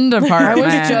fucking gun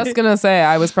department. I was just gonna say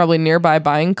I was probably nearby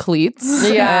buying cleats.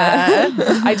 Yeah.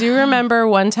 I do remember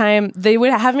one time they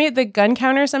would have me at the gun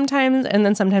counter sometimes, and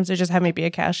then sometimes they just have me be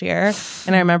a cashier.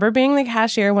 And I remember being the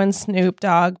cashier when Snoop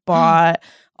Dogg bought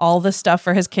all the stuff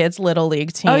for his kids' Little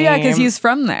League team. Oh yeah, because he's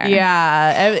from there.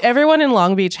 Yeah. Everyone in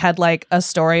Long Beach had like a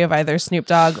story of either Snoop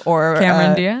Dogg or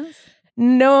Cameron Diaz.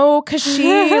 No, because she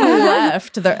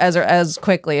left as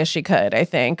quickly as she could. I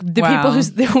think the people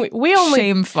who we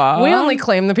only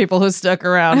claim the people who stuck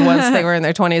around once they were in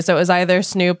their 20s. So it was either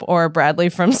Snoop or Bradley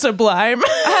from Sublime,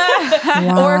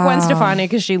 or Gwen Stefani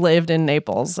because she lived in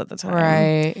Naples at the time,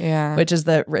 right? Yeah, which is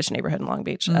the rich neighborhood in Long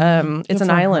Beach. It's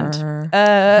an island.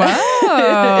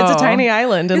 Wow. It's a tiny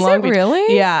island in Long Beach.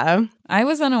 Really? Yeah, I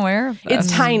was unaware of this.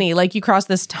 It's tiny. Like you cross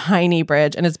this tiny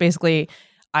bridge, and it's basically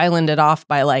islanded off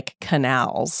by like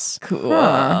canals. Cool.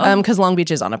 Because Long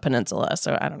Beach is on a peninsula,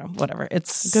 so I don't know. Whatever.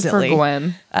 It's good silly. for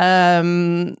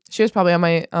Gwen. She was probably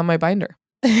on my binder.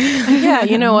 Yeah,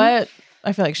 you know what?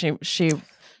 I feel like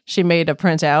she made a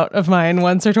printout of mine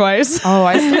once or twice. Oh,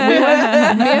 me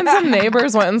and some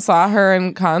neighbors went and saw her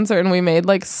in concert, and we made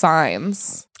like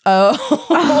signs.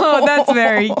 Oh, that's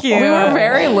very cute. We were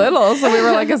very little, so we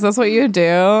were like, is this what you do?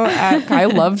 I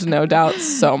loved No Doubt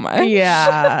so much.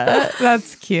 Yeah.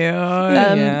 That's cute.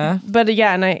 Yeah. But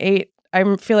yeah, and I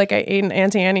feel like I ate an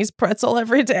Auntie Annie's pretzel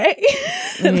every day.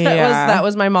 That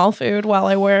was my mall food while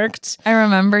I worked. I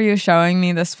remember you showing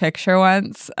me this picture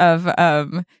once of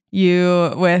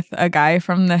you with a guy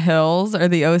from the Hills or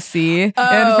the OC in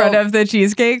front of the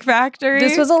Cheesecake Factory.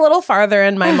 This was a little farther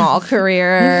in my mall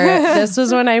career. This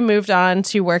was when I moved on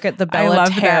to work at the Bellaterra. I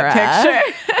love that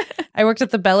picture. I worked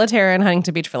at the Bellaterra in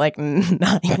Huntington Beach for like 9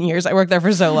 years. I worked there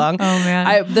for so long. Oh,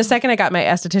 man. The second I got my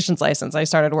esthetician's license, I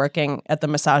started working at the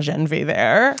Massage Envy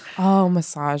there. Oh,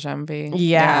 Massage Envy.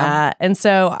 Yeah. And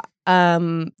so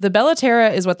the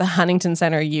Bellaterra is what the Huntington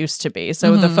Center used to be.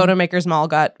 So the Photomakers Mall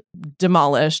got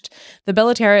demolished. The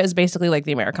Bellaterra is basically like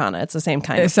the Americana. It's the same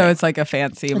kind of So thing. it's like a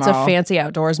fancy mall. It's a fancy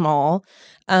outdoors mall.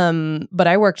 But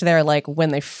I worked there like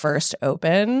when they first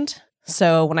opened.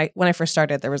 So when I first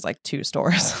started, there was like 2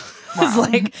 stores. It was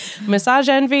like Massage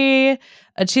Envy,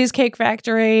 a Cheesecake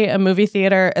Factory, a movie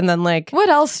theater, and then like what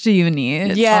else do you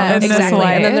need? Yeah, exactly.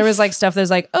 And then there was like like stuff that's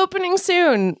like opening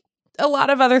soon. A lot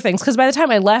of other things. Because by the time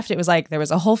I left, it was like there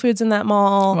was a Whole Foods in that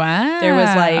mall. Wow. There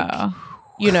was like,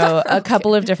 a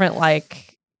couple of different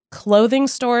like clothing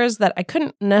stores that I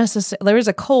couldn't necessarily. There was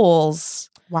a Kohl's.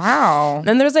 Wow.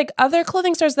 And there's like other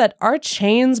clothing stores that are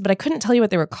chains, but I couldn't tell you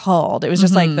what they were called. It was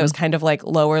just like those kind of like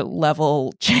lower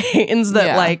level chains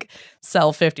that like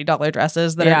sell $50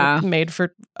 dresses that are made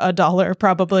for $1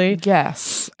 probably.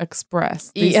 Yes,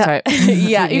 Express. These Yeah. types.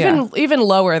 Even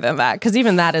lower than that, because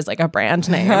even that is like a brand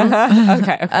name.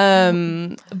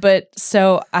 Okay. But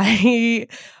so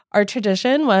our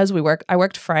tradition was I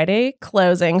worked Friday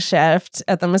closing shift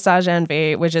at the Massage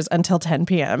Envy, which is until 10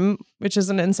 p.m., which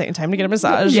is an insane time to get a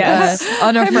massage. Yes,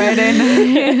 on a Friday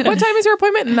night. What time is your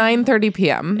appointment? 9:30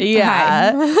 p.m.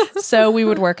 Yeah. So we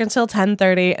would work until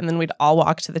 10:30, and then we'd all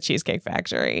walk to the Cheesecake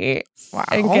Factory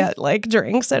and get like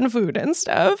drinks and food and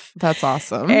stuff. That's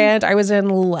awesome. And I was in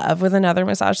love with another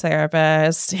massage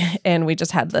therapist, and we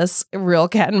just had this real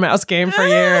cat and mouse game for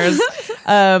years.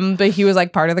 But he was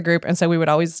like part of the group, and so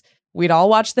we'd all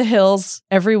watch The Hills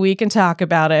every week and talk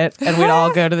about it, and we'd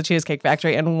all go to the Cheesecake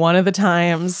Factory. And one of the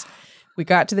times we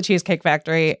got to the Cheesecake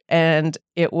Factory, and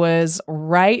it was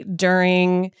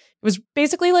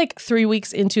basically like 3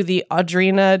 weeks into the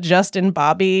Audrina, Justin,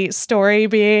 Bobby story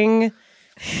being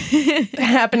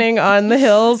happening on the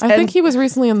hills. I think he was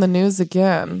recently in the news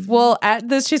again. Well, at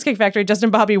this Cheesecake Factory,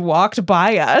 Justin Bobby walked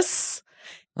by us.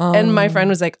 And my friend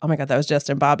was like, oh my God, that was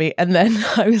Justin Bobby. And then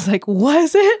I was like,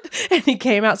 was it? And he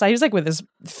came outside. He was like with his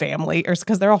family, or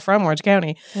because they're all from Orange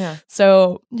County. Yeah.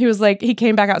 So he was like, he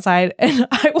came back outside and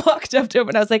I walked up to him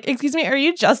and I was like, excuse me, are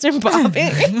you Justin Bobby?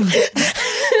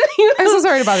 I'm so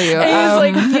sorry to bother you. And he was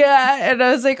like, yeah. And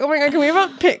I was like, oh my God, can we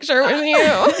have a picture with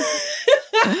you?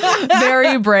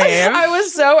 Very brave. I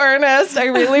was so earnest. I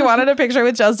really wanted a picture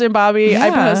with Justin Bobby. Yeah. I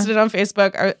posted it on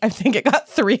Facebook. I think it got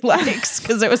 3 likes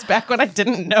because it was back when I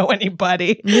didn't know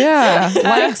anybody. Yeah.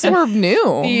 Likes were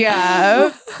new.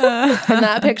 Yeah. And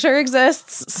that picture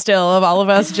exists still of all of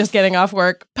us just getting off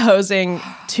work, posing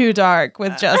too dark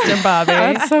with Justin Bobby.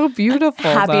 That's so beautiful.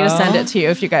 Happy to send it to you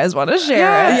if you guys want to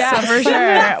share it. Yeah, for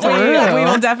sure. We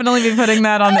will definitely be putting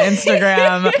that on the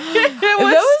Instagram.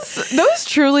 Those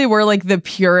truly were like the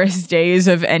purest days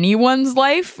of anyone's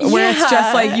life, where it's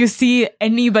just like you see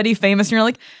anybody famous and you're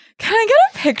like, can I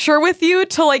get a picture with you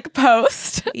to like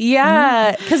post?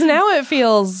 Yeah, because now it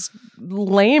feels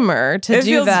lamer to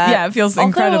do that. Yeah, it feels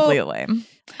incredibly lame.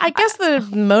 I guess the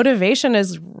motivation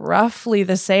is roughly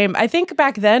the same. I think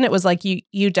back then it was like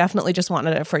you definitely just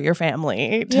wanted it for your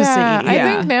family to see.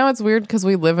 I think now it's weird because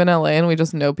we live in LA and we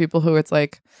just know people who it's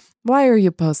like, why are you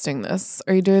posting this?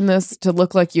 Are you doing this to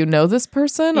look like you know this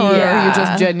person, or are you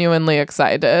just genuinely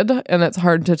excited? And it's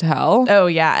hard to tell. Oh,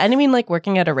 yeah. And I mean, like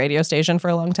working at a radio station for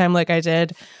a long time, like I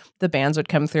did, the bands would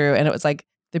come through and it was like,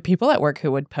 the people at work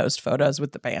who would post photos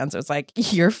with the bands, it was like,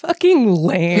 you're fucking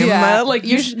lame. Yeah. Like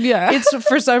it's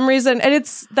for some reason, and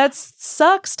that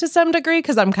sucks to some degree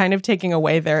because I'm kind of taking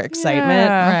away their excitement.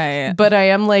 Yeah. Right. But I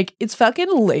am like, it's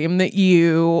fucking lame that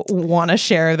you want to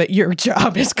share that your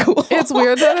job is cool. It's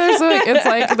weird that it's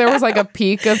like there was like a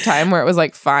peak of time where it was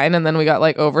like fine, and then we got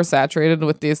like oversaturated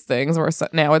with these things where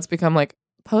now it's become like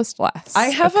post less. I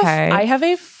have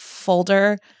a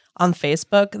folder on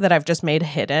Facebook that I've just made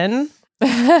hidden.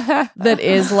 That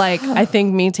is like, I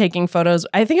think me taking photos.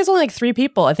 I think it's only like 3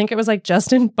 people. I think it was like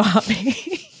Justin Bobby.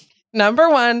 Number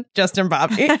 1, Justin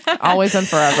Bobby. Always and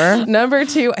forever. Number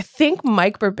 2, I think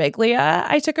Mike Birbiglia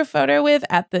I took a photo with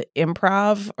at the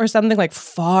Improv or something, like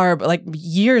like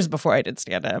years before I did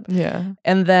stand up. Yeah.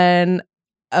 And then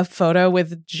a photo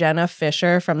with Jenna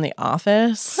Fisher from The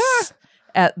Office.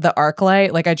 At the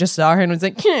ArcLight, like I just saw her and was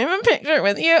like, can I have a picture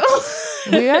with you?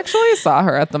 We actually saw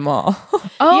her at the mall.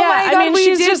 Oh yeah, my God, I mean,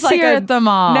 she's we just did see her at the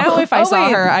mall. Now if I saw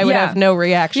her, I would have no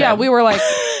reaction. Yeah, we were like,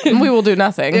 we will do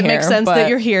nothing. It makes sense that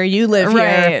you're here, you live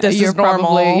here, this is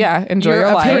normal. Probably, enjoy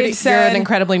your life. You're an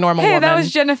incredibly normal woman. Hey, that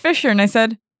was Jenna Fisher. And I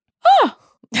said, oh,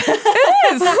 it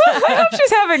is. I hope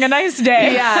she's having a nice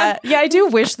day. Yeah, I do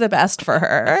wish the best for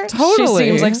her. Totally. She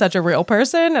seems like such a real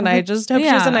person, and I just hope she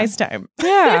has a nice time.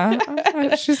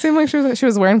 Yeah. She seemed like she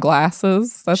was wearing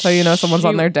glasses. That's how you know someone's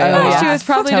on their day. Oh, she was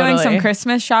probably doing some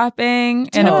Christmas shopping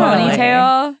in a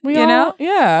ponytail, know?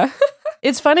 Yeah.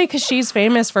 It's funny because she's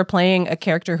famous for playing a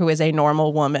character who is a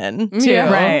normal woman, too.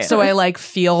 Yeah, right. So I like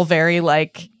feel very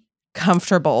like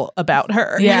comfortable about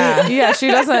her. Yeah. Yeah, she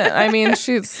doesn't. I mean,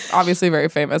 she's obviously very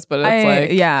famous, but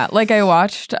it's like I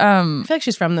watched I feel like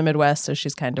she's from the Midwest, so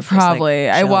she's kind of probably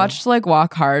just, like, I watched like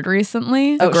Walk Hard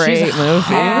recently. Oh, great she's movie.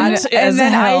 hot And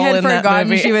then I hell had in that forgotten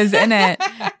movie. she was in it.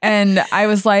 And I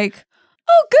was like,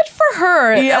 oh, good for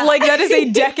her. Yeah. Like that is a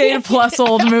decade plus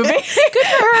old movie. Good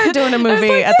for her doing a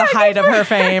movie at the height of her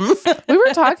fame. We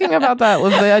were talking about that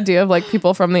with the idea of like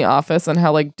people from The Office and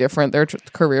how like different their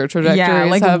career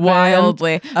trajectories like have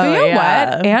wildly. been. But you know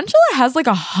what? Angela has like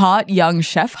a hot young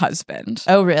chef husband.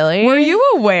 Oh, really? Were you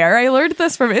aware? I learned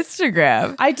this from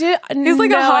Instagram. I did. He's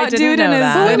like a hot dude in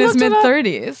his mid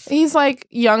 30s. He's like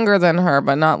younger than her,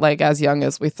 but not like as young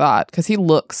as we thought because he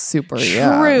looks super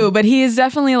young. True, but he is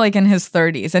definitely like in his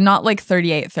 30s and not like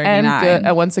 38, 39. And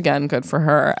good, once again, good for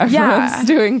her. Everyone's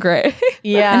doing great.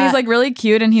 Yeah. And he's like really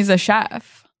cute and he's a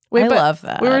chef. I love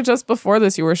that. We were just before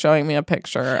this, you were showing me a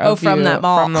picture of from that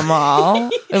mall. From the mall.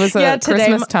 It was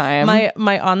Christmas time.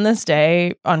 My on this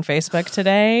day on Facebook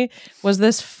today was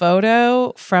this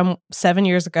photo from 7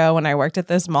 years ago when I worked at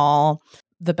this mall,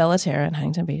 the Bellaterra in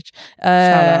Huntington Beach.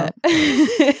 Shout out.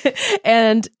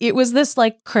 And it was this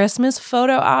like Christmas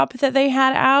photo op that they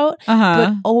had out,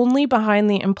 but only behind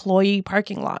the employee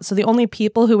parking lot. So the only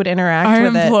people who would interact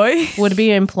with it would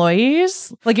be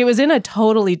employees. Like it was in a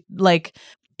totally like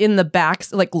in the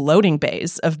backs, like loading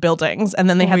bays of buildings. And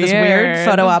then they had this weird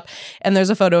photo op. And there's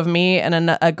a photo of me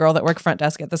and a girl that worked front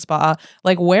desk at the spa,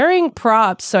 like wearing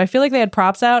props. So I feel like they had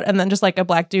props out and then just like a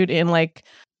black dude in like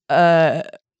a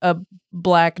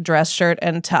black dress shirt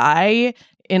and tie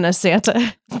in a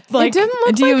Santa. It didn't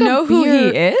look do like you know who he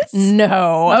is?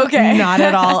 No. Okay. Not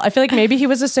at all. I feel like maybe he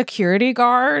was a security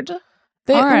guard.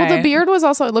 Well, the beard was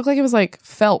also, it looked like it was like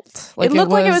felt. Like it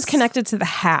looked like it was connected to the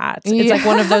hat. It's like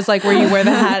one of those like where you wear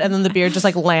the hat and then the beard just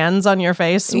like lands on your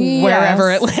face wherever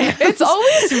it lands. It's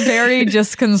always very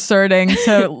disconcerting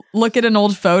to look at an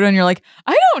old photo and you're like,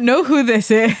 I don't know who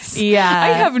this is. Yeah. I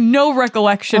have no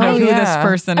recollection of who this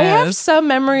person I is. have some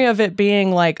memory of it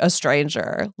being like a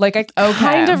stranger. Like I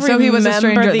kind of so remember he was a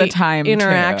stranger at the time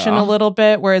interaction too. a little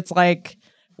bit where it's like,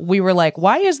 we were like,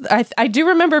 why is I do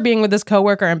remember being with this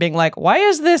coworker and being like, why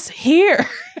is this here?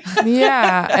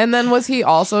 Yeah. And then was he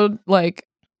also like,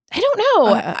 I don't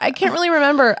know. I can't really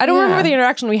remember. I don't remember the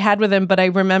interaction we had with him, but I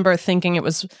remember thinking it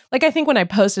was like, I think when I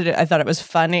posted it, I thought it was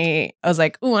funny. I was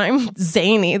like, ooh, I'm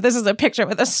zany. This is a picture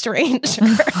with a stranger.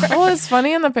 well, it's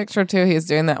funny in the picture too. He's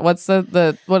doing that. What's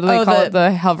the what do they call it?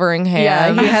 The hovering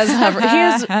hand. Yeah, he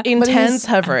has intense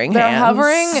hovering They're hands.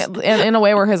 hovering in a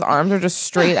way where his arms are just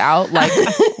straight out,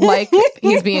 like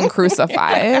he's being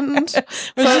crucified. So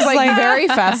it's like very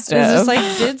festive. It's just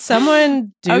like, did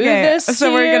someone do this?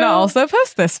 So we're gonna also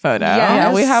post this photo.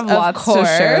 Yeah, we have lots to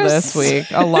share this week.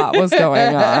 A lot was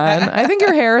going on. I think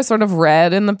your hair is sort of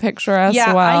red in the picture as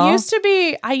well.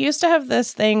 I used to have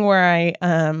this thing where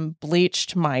I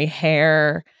bleached my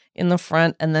hair in the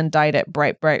front and then dyed it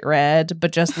bright red,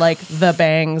 but just like the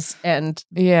bangs and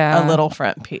a little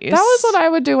front piece. That was what I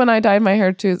would do when I dyed my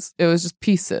hair too. It was just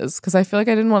pieces because I feel like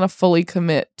I didn't want to fully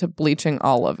commit to bleaching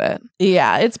all of it.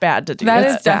 Yeah, it's bad to do that.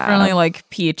 That is definitely like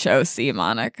peach OC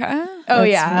Monica. Oh,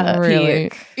 yeah. Really.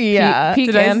 Peak. Yeah.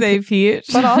 Did I say peach?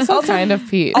 But also kind of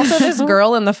peach. Also, this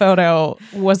girl in the photo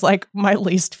was like my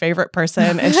least favorite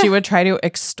person, and she would try to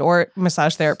extort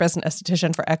massage therapists and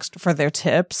esthetician for their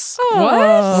tips. What?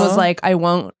 It was like, I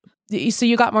won't. So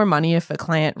you got more money if a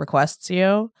client requests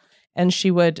you. And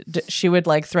she would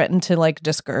like threaten to like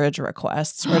discourage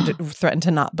requests or threaten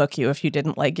to not book you if you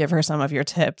didn't like give her some of your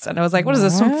tips. And I was like, what is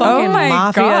this, some fucking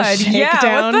mafia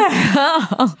shakedown? What the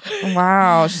hell?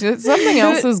 Wow. Something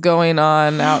else is going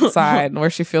on outside where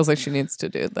she feels like she needs to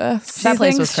do this. That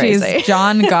place was crazy. She's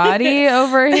John Gotti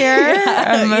over here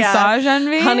at Massage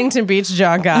Envy. Huntington Beach,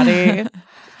 John Gotti.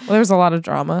 Well, there was a lot of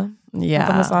drama. Yeah.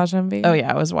 The Massage Envy. Oh,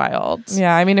 yeah. It was wild.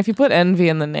 Yeah. I mean, if you put envy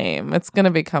in the name, it's going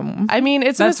to become. I mean,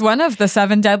 that's one of the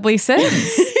 7 deadly sins.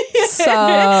 So,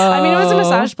 I mean, it was a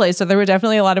massage place. So there were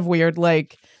definitely a lot of weird,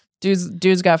 like,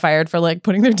 dudes got fired for like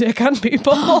putting their dick on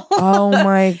people. Oh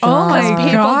my god!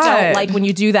 People don't like when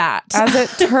you do that. As it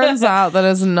turns out, that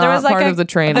is not part of the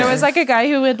training. There was like a guy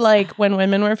who would like when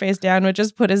women were face down would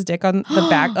just put his dick on the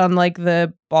back on like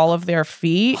the ball of their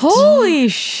feet. Holy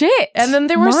shit! And then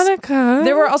there were Monica.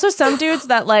 There were also some dudes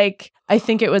that like I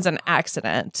think it was an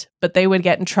accident, but they would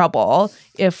get in trouble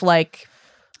if like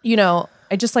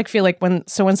I just like feel like when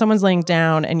someone's laying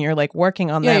down and you're like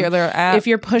working on them, if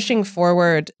you're pushing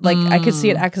forward, like I could see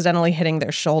it accidentally hitting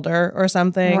their shoulder or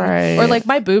something, right. Or like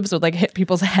my boobs would like hit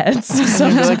people's heads.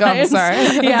 Sometimes. Like, oh, I'm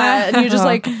sorry. Yeah, and you just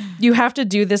like you have to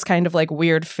do this kind of like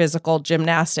weird physical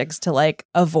gymnastics to like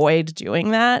avoid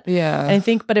doing that. Yeah, and I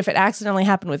think, but if it accidentally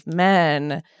happened with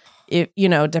men.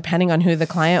 Depending on who the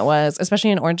client was, especially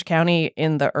in Orange County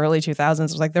in the early 2000s, it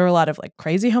was like there were a lot of like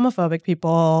crazy homophobic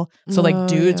people. So like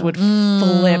dudes would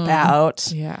flip out.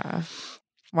 Yeah.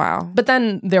 Wow. But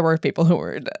then there were people who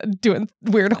were doing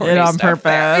weird horny on stuff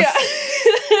purpose.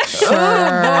 Sure.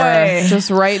 Boy. Just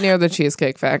right near the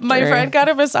Cheesecake Factory. My friend got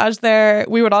a massage there.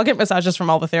 We would all get massages from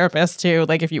all the therapists too,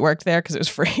 like if you worked there because it was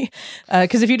free.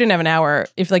 Because if you didn't have an hour,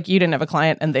 if like you didn't have a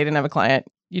client and they didn't have a client,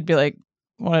 you'd be like,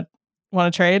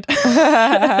 want to trade?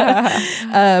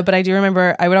 But I do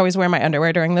remember I would always wear my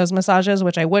underwear during those massages,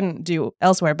 which I wouldn't do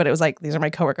elsewhere, but it was like, these are my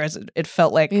coworkers. It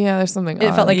felt like, there's something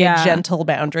it felt like a gentle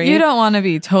boundary. You don't want to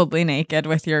be totally naked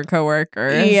with your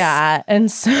coworkers. Yeah. And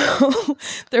so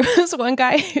there was one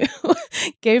guy who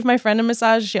gave my friend a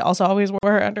massage. She also always wore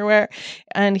her underwear,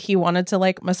 and he wanted to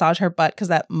like massage her butt because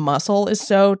that muscle is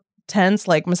so tense.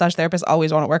 Like massage therapists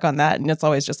always want to work on that. And it's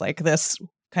always just like this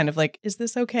kind of like, is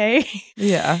this okay?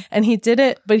 Yeah. And he did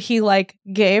it, but he like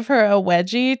gave her a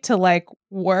wedgie to like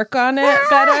work on it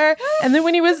better. And then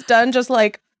when he was done, just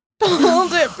like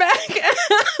pulled it back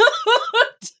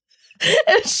out.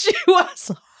 And she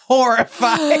was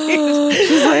horrified.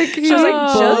 She's like,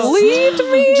 just leave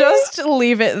me. Just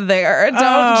leave it there.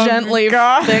 Don't gently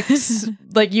fix.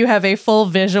 Like you have a full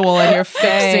visual and you're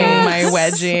fixing my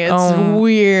wedgie. It's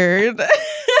weird.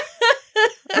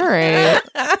 All right.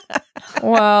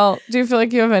 Well, do you feel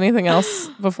like you have anything else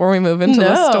before we move into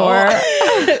the store?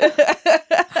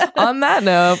 On that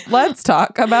note, let's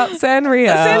talk about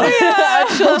Sanrio. A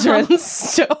children's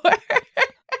store.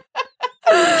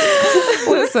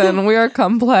 Listen, Listen, we are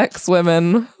complex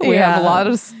women. We have a lot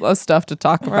of stuff to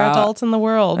talk We're about. adults in the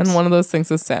world. And one of those things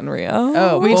is Sanrio.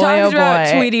 Oh, We boy, talked about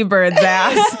boy. Tweety Bird's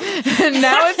ass. And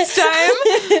now it's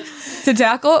time to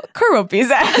tackle Karopi's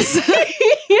ass.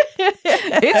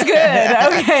 It's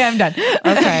good. Okay, I'm done.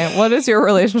 Okay, what is your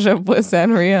relationship with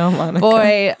Sanrio, Monica?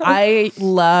 Boy, I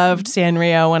loved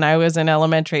Sanrio when I was in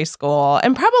elementary school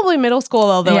and probably middle school,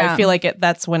 although Yeah. I feel like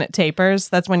that's when it tapers.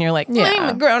 That's when you're like, I'm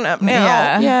a grown up now.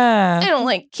 Yeah. Yeah. I don't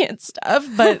like kid stuff,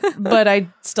 but I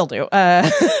still do.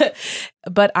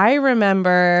 But I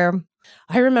remember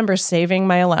saving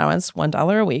my allowance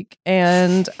 $1 a week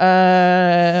and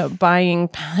buying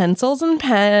pencils and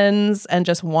pens and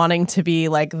just wanting to be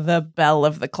like the belle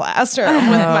of the classroom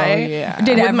with my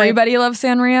Did everybody love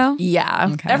Sanrio? yeah,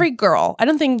 Okay. every girl. I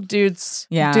don't think dudes.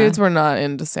 Yeah. Dudes were not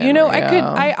into Sanrio. You know,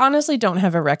 I honestly don't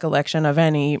have a recollection of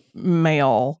any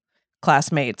male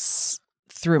classmates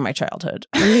through my childhood.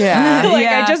 Yeah. Like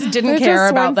Yeah. I just didn't They care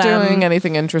just about weren't them. doing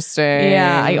anything interesting.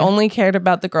 Yeah, I only cared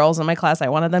about the girls in my class. I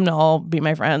wanted them to all be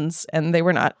my friends, and they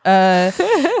were not.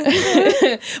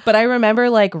 But I remember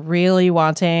like really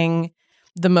wanting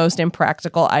the most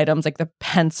impractical items, like the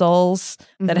pencils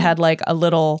that had like a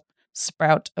little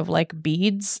sprout of like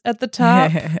beads at the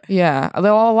top. Yeah.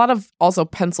 There are a lot of also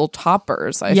pencil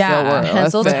toppers, I feel were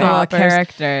pencil a thing. top.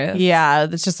 characters. Yeah,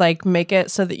 it's just like make it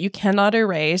so that you cannot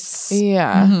erase,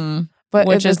 Yeah. Mhm. But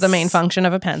which is the it's- main function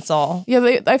of a pencil. Yeah,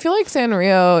 I feel like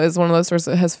Sanrio is one of those stores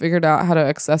that has figured out how to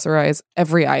accessorize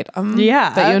every item.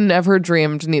 Yeah. That you never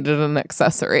dreamed needed an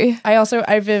accessory.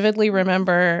 I vividly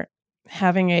remember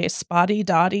having a Spotty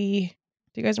Dotty.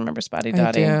 Do you guys remember Spotty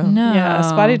Dotty? I do. No. Yeah,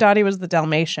 Spotty Dotty was the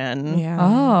Dalmatian. Yeah.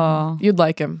 Oh. You'd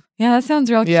like him. Yeah, that sounds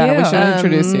real Yeah, we cute. should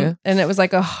introduce you. And it was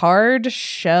like a hard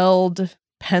shelled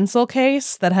pencil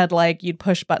case that had like you'd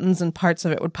push buttons and parts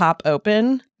of it would pop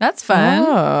open. That's fun.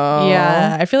 Oh.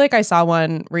 Yeah, I feel like I saw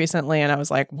one recently and I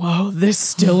was like, whoa, this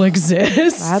still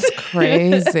exists. That's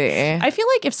crazy. I feel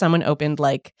like if someone opened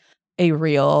like a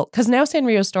real, because now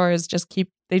Sanrio stores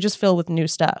they just fill with new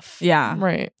stuff. Yeah.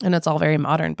 Right. And it's all very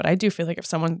modern. But I do feel like if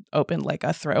someone opened like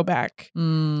a throwback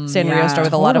Sanrio Sanrio store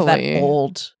with a lot of that totally.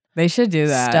 old They should do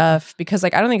that. stuff, because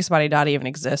like I don't think Spotty Dotty even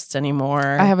exists anymore.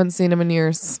 I haven't seen him in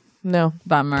years. No.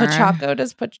 Bummer. Pochaco,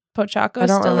 does Pochaco I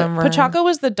don't still remember. Pochaco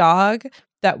was the dog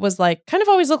that was like kind of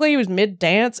always looked like he was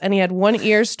mid-dance, and he had one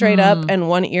ear straight up and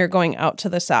one ear going out to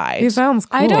the side. He sounds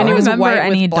cool. I don't And he was remember white with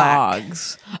any black.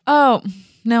 dogs. Oh,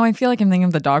 no, I feel like I'm thinking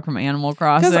of the dog from Animal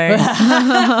Crossing.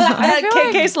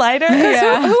 KK Slider.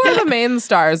 So who are the main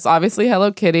stars? Obviously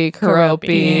Hello Kitty,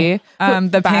 Karopi,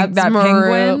 that Badsmaru.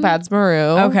 penguin.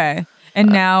 Badsmaru. Okay. And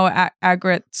now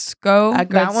Agritsuko.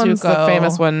 That one's the Agretsuko.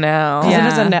 famous one now. Because Yeah.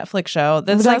 it is a Netflix show.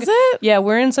 That's Does like, it? yeah,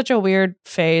 we're in such a weird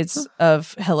phase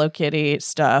of Hello Kitty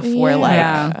stuff where like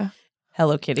Yeah.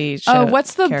 Hello Kitty. Oh,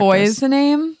 what's the boy's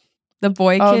name? The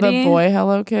boy Oh, kitty? the boy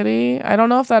Hello Kitty. I don't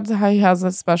know if that's how he has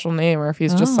a special name or if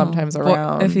he's just Oh. sometimes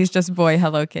around. If he's just boy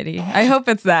Hello Kitty. I hope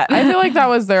it's that. I feel like that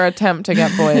was their attempt to get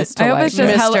boys to I hope like it's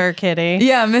just him. Mr. Kitty?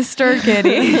 Yeah, Mr.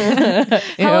 Kitty.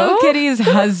 Hello Ew. Kitty's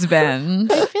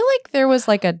husband. I feel like there was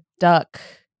like a duck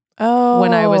Oh.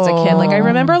 when I was a kid. Like I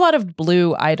remember a lot of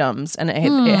blue items, and it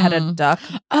had a duck.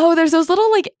 Oh, there's those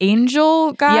little like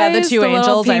angel guys. Yeah, the two little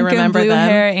angels, I pink and remember blue them.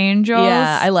 hair angels.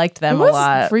 Yeah, I liked It them a was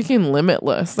lot. freaking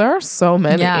limitless. There are so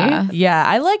many. Yeah. Yeah,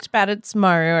 I liked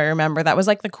Badsmaru. I remember that was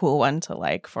like the cool one to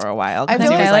like for a while. I 'cause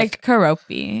feel he like was, I like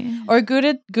Karopi. or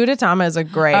Gudetama is a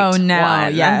great Oh, now,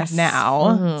 one. yes.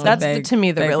 Now Mhm. that's Big, to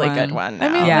me the big really one. good one. I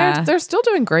mean, now. Yeah. they're still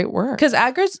doing great work. Because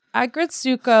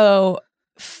Agretsuko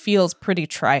feels pretty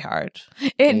try hard.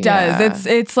 It Yeah. does.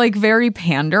 It's like very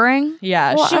pandering.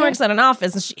 Yeah, Well, she works at an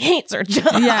office and she hates her job.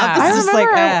 Yeah. I It's just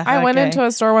remember like, I went okay. into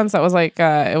a store once that was like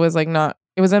it was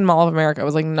in Mall of America. It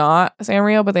was like not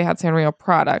Sanrio, but they had Sanrio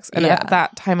products. And Yeah. at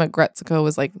that time Agretsuko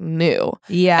was like new.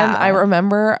 Yeah, And I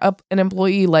remember an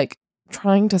employee like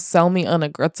trying to sell me on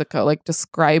Agretsuko, like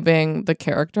describing the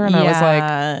character. And I was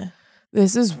like,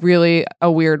 this is really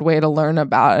a weird way to learn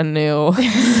about a new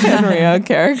Sanrio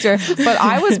character. But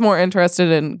I was more interested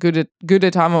in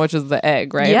Gudetama, which is the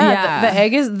egg, right? yeah, Yeah. The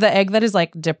egg is the egg that is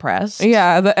like depressed.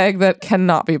 Yeah, the egg that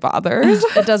cannot be bothered.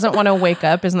 It doesn't want to wake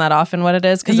up. Isn't that often what it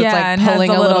is? Because Yeah, it's like and has pulling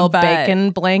a a little little butt.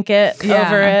 bacon blanket Yeah.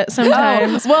 over it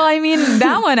sometimes. Oh, well, I mean,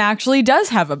 that one actually does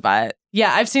have a butt.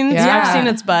 Yeah, I've seen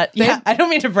its butt. Yeah, I don't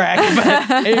mean to brag, but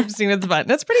I've seen its butt.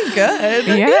 And it's pretty good.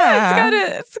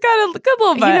 Yeah. It's got a good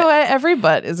little butt. You know what? Every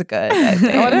butt is good, I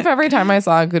think. What if every time I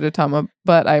saw a Gudetama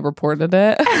butt, I reported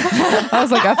it? I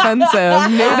was like,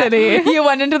 offensive, nudity. You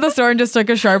went into the store and just took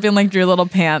a Sharpie and like drew little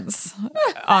pants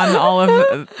on all of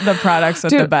the products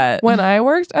with the butt. When I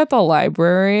worked at the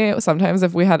library, sometimes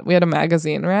if we had a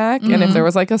magazine rack, and if there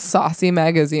was like a saucy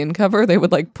magazine cover, they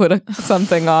would like put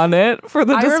something on it for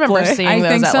the display. I remember seeing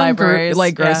those at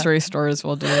libraries. Grocery stores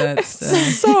will do it.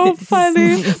 So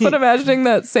funny. But imagining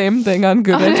that same thing on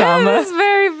Gudetama. It's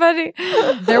very funny.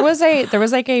 There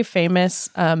was like a famous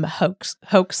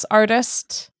hoax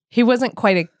artist. He wasn't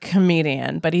quite a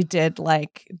comedian, but he did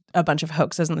like a bunch of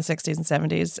hoaxes in the 60s and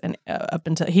 70s, and up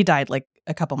until he died like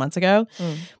a couple months ago.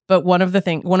 But one of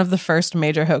the first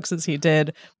major hoaxes he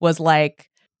did was like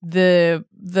the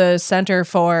Center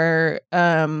for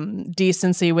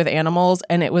Decency with Animals,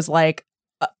 and it was like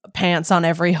pants on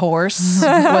every horse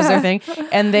was their thing,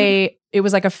 and it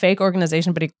was like a fake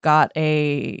organization, but it got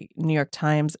a New York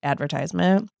Times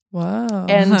advertisement. Wow.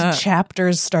 And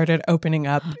chapters started opening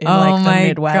up in the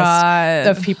Midwest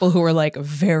of people who were like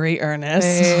very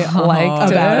earnest about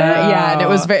it. Yeah, and it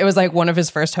was like one of his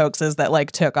first hoaxes that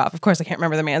like took off. Of course, I can't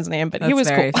remember the man's name, but he was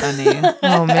very cool. funny.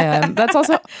 Oh man, that's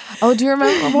also. Oh, do you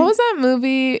remember what was that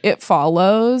movie? It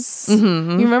Follows.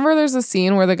 Mm-hmm. You remember? There's a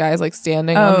scene where the guy's like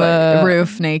standing on the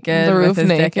roof naked, with his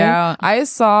dick naked. out. I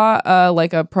saw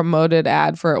like a promoted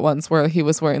ad for it once where he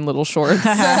was wearing little shorts,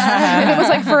 and it was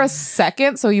like for a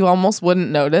second, so you almost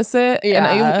wouldn't notice it. Yeah,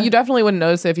 and you definitely wouldn't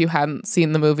notice it if you hadn't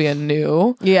seen the movie and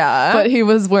knew. Yeah, but he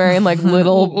was wearing like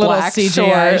little black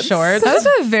CGI shorts. That was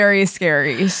a very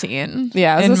scary scene.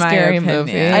 Yeah, it was a scary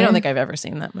movie. I don't think I've ever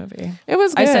seen that movie. It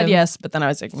was good. I said yes, but then I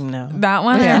was like, no. That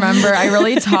one, I remember I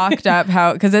really talked up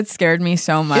because it scared me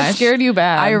so much. It scared you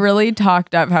bad. I really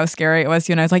talked up how scary it was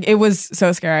to you, and I was like, it was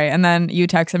so scary. And then you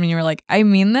texted me and you were like, I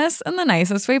mean this in the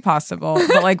nicest way possible,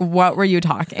 but like, what were you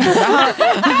talking about?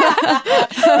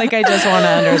 Like, I just want to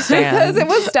understand. Because it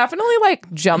was definitely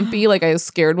like jumpy. Like I was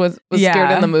scared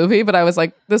scared in the movie, but I was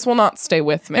like, this will not stay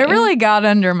with me. It really got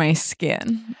under my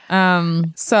skin. I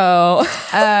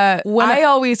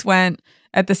always went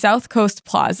at the South Coast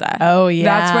Plaza. Oh yeah,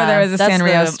 that's where there was a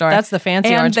Sanrio store. That's the fancy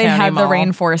and Orange they County had Mall. the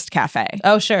Rainforest Cafe.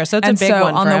 Oh sure, so it's a big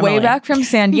one. On for the way Emily. back from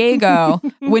San Diego,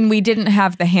 when we didn't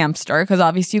have the hamster, because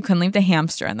obviously you couldn't leave the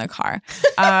hamster in the car,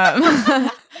 I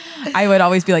would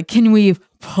always be like, "Can we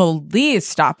please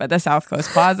stop at the South Coast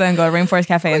Plaza and go to Rainforest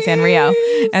Cafe in Sanrio?"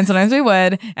 And sometimes we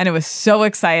would, and it was so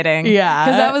exciting. Yeah,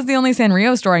 because that was the only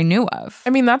Sanrio store I knew of. I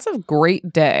mean, that's a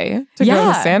great day to go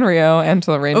to Sanrio and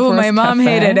to the Rainforest. Oh, my mom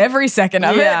Cafe. hated every second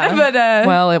of it. But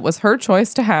well, it was her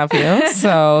choice to have you,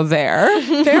 so there.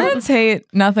 Parents hate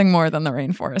nothing more than the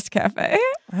Rainforest Cafe.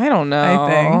 I don't know. I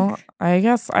think. I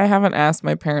guess I haven't asked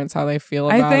my parents how they feel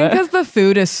about it. I think because the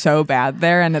food is so bad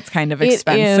there and it's kind of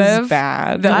expensive. It is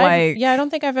bad. That, I don't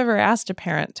think I've ever asked a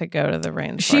parent to go to the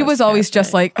Rainforest. She was always Cafe.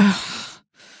 just like,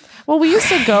 well, we used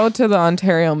to go to the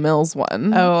Ontario Mills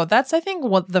one. Oh, that's I think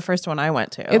the first one I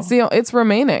went to. It's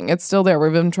remaining. It's still there.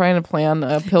 We've been trying to plan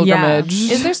a pilgrimage.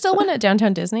 Yeah. Is there still one at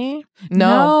Downtown Disney?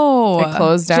 No, it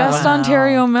closed down. Just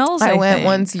Ontario Mills. I went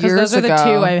once years those are ago. the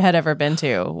two I had ever been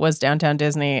to was Downtown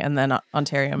Disney and then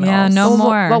Ontario Mills. Yeah, no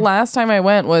more. The last time I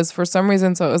went was for some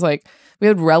reason. So it was like we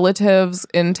had relatives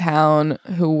in town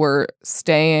who were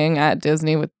staying at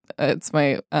Disney with. It's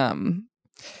my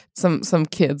some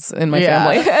kids in my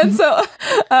family, and so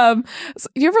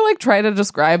you ever like try to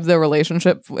describe the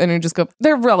relationship and you just go,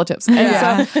 they're relatives,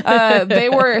 and so they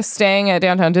were staying at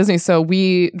Downtown Disney, so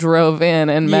we drove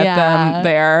in and met them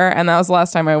there, and that was the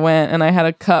last time I went, and I had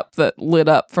a cup that lit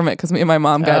up from it because me and my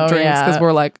mom got drinks because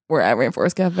we're at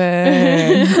Rainforest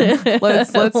Cafe.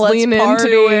 let's lean party.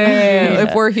 into it.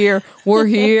 If we're here, we're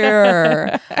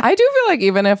here. I do feel like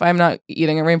even if I'm not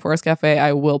eating at Rainforest Cafe,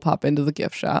 I will pop into the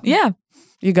gift shop. Yeah.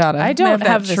 You got it. I don't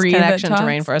have this tree connection to that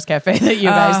Rainforest Cafe that you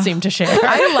guys seem to share.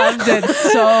 I loved it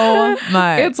so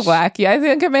much. It's wacky. I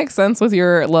think it makes sense with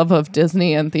your love of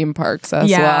Disney and theme parks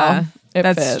as well.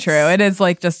 That's fits. true. It is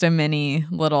like just a mini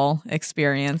little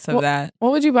experience of that.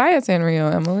 What would you buy at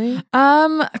Sanrio, Emily?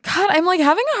 God, I'm like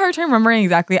having a hard time remembering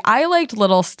exactly. I liked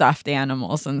little stuffed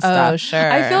animals and stuff. Oh,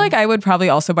 sure. I feel like I would probably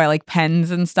also buy like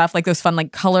pens and stuff, like those fun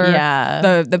like color. Yeah.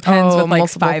 The pens with like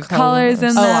multiple 5 colors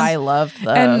in them. Oh, I loved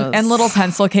those. And little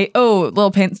pencil case. Oh,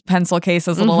 little pencil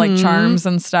cases, little like charms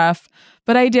and stuff.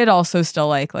 But I did also still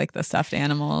like the stuffed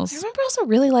animals. I remember also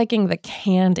really liking the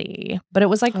candy, but it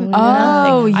was like nothing.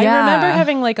 yeah. I remember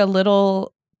having like a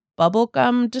little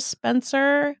bubblegum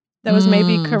dispenser that was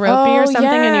maybe Karopi or something,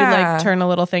 and you like turn a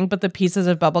little thing, but the pieces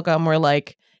of bubblegum were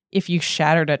like if you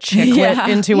shattered a chiclet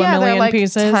into a million they're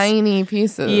pieces. Tiny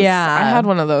pieces. Yeah. I had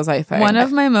one of those, I think. One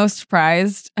of my most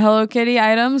prized Hello Kitty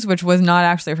items, which was not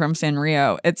actually from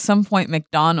Sanrio, at some point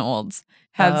McDonald's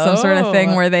had some sort of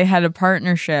thing where they had a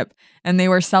partnership and they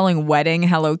were selling wedding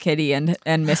Hello Kitty and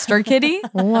Mr. Kitty.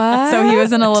 What? So he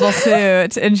was in a little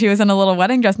suit and she was in a little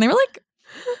wedding dress, and they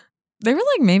were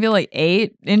like maybe like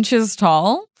 8 inches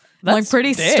tall. That's like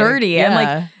pretty big. sturdy. Yeah. And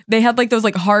like they had like those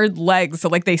like hard legs, so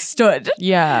like they stood.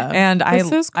 Yeah. And I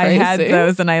had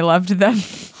those and I loved them.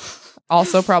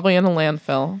 Also probably in a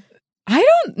landfill. I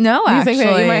don't know, You actually. think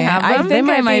that you might have them? I think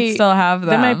I might still have them.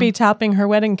 They might be topping her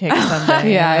wedding cake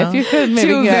someday. Yeah, if you could maybe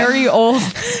Two get, very old.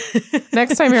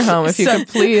 next time you're home, if you could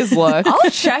please look. I'll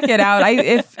check it out.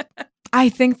 I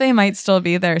think they might still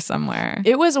be there somewhere.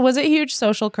 Was it huge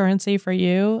social currency for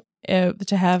you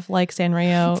to have like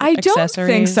Sanrio I don't accessories?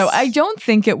 think so. I don't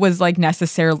think it was like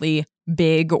necessarily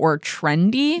big or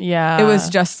trendy. Yeah. It was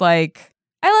just like,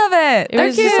 I love it. It They're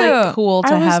was cute. just like cool to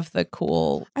I was- have the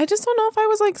cool. I just don't know if I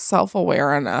was like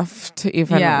self-aware enough to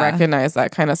even recognize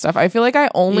that kind of stuff. I feel like I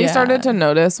only started to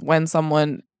notice when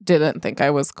someone didn't think I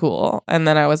was cool. And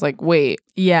then I was like, wait,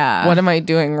 what am I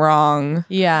doing wrong?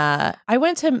 Yeah. I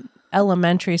went to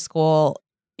elementary school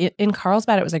in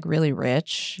Carlsbad. It was like really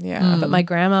rich. Yeah. But my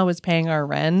grandma was paying our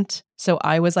rent. So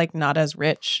I was like not as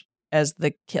rich as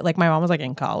the kid. Like my mom was like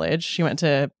in college. She went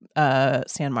to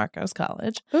San Marcos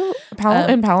College. Ooh,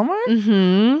 in Palomar?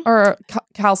 Mm-hmm. Or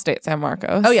Cal State San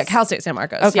Marcos? Oh yeah, Cal State San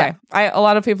Marcos. Okay. Yeah. A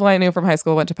lot of people I knew from high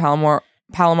school went to Palomar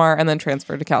and then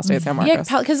transferred to Cal State San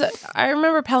Marcos. Yeah, because I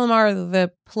remember Palomar,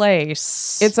 the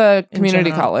place. It's a community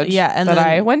general. college And that then,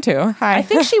 I went to. Hi. I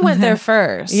think she went there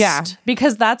first. Yeah.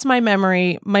 Because that's my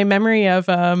memory. My memory of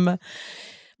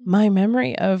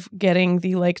getting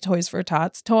the like Toys for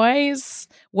Tots toys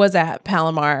was at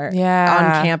Palomar on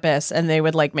campus, and they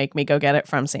would like make me go get it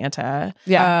from Santa.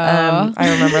 Yeah. I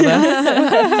remember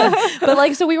this. But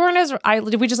like, so we weren't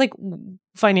we just like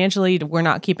financially we're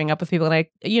not keeping up with people. And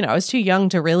I was too young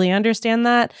to really understand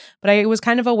that, but I was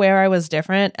kind of aware I was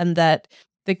different, and that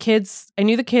I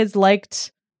knew the kids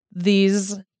liked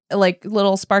these like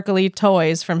little sparkly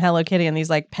toys from Hello Kitty and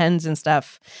these like pens and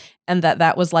stuff. And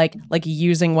that was like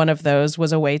using one of those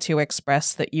was a way to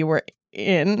express that you were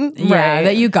in. Yeah, right?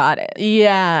 that you got it.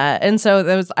 Yeah. And so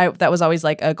that was always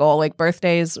like a goal. Like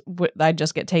birthdays, I'd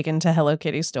just get taken to Hello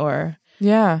Kitty store.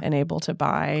 Yeah. And able to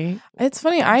buy. It's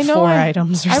funny. I know 4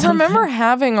 items or I something. remember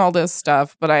having all this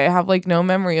stuff, but I have like no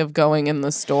memory of going in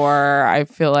the store. I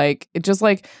feel like it just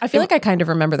like I feel like I kind of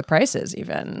remember the prices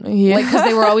even. Yeah. Like because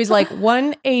they were always like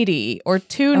 $180 or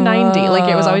 $290. Like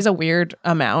it was always a weird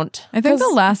amount. I think the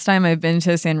last time I've been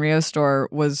to a Sanrio store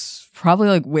was probably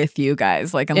like with you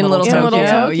guys, like in Little Tokyo.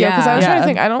 Tokyo. Yeah, because I was trying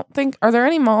to think. Are there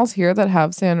any malls here that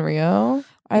have Sanrio?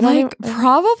 I don't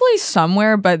probably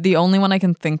somewhere, but the only one I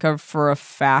can think of for a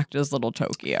fact is Little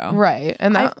Tokyo. Right.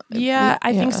 And I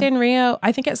think Sanrio,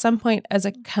 I think at some point as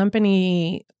a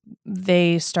company,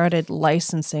 they started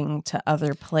licensing to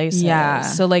other places. Yeah.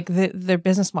 So like their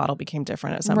business model became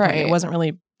different at some point. Right. It wasn't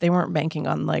really, they weren't banking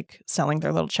on like selling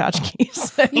their little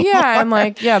tchotchkes. Yeah. And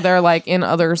like, they're like in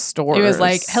other stores. It was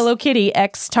like Hello Kitty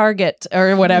X Target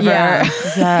or whatever. Yeah.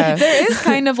 Yes. There is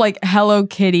kind of like Hello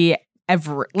Kitty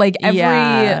every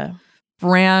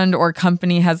brand or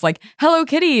company has like Hello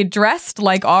Kitty dressed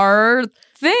like our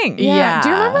thing. Yeah. Do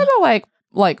you remember the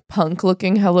like punk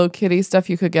looking Hello Kitty stuff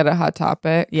you could get at Hot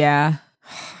Topic? Yeah.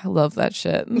 I love that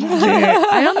shit.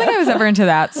 I don't think I was ever into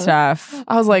that stuff.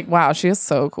 I was like, wow, she is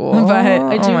so cool. But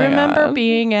I do remember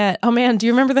being at, do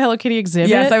you remember the Hello Kitty exhibit?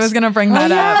 Yes, I was going to bring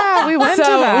that up. Yeah, we went to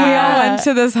that. We all went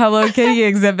to this Hello Kitty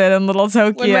exhibit in Little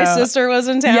Tokyo. When my sister was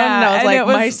in town, Yeah, and I was and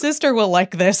like, my sister will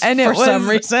like this and for some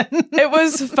reason. It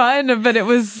was fun, but it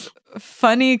was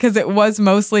funny because it was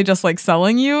mostly just like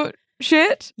selling you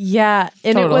shit. Yeah,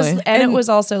 and Totally. it was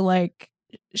also like,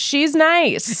 she's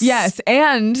nice. Yes,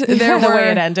 and there The were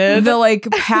way it ended. the like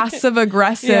passive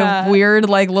aggressive weird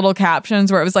like little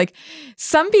captions where it was like,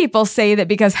 some people say that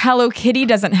because Hello Kitty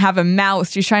doesn't have a mouth,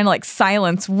 she's trying to like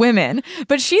silence women,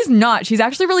 but she's not. She's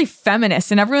actually really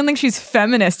feminist, and everyone thinks she's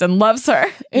feminist and loves her.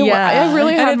 I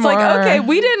really had and it's more. like, okay,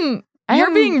 we didn't.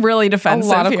 You're being really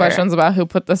defensive. A lot of here. questions about who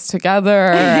put this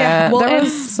together. Yeah. Well, there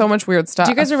was so much weird stuff.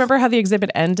 Do you guys remember how the exhibit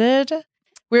ended?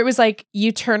 Where it was like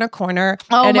you turn a corner.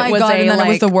 Oh and my it was god! a, And then like,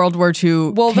 it was the World War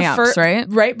II camps, right?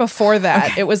 Right before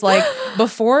that, it was like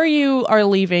before you are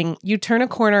leaving, you turn a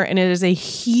corner and it is a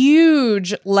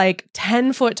huge, like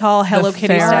 10-foot tall Hello Kitty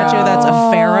pharaoh. statue. That's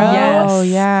a pharaoh. Yes. Oh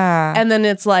yeah. And then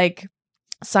it's like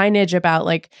signage about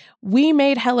like, we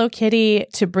made Hello Kitty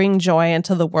to bring joy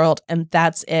into the world, and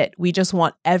that's it. We just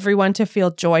want everyone to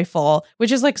feel joyful,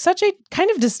 which is like such a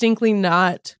kind of distinctly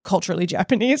not culturally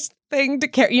Japanese thing to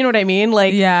care. You know what I mean?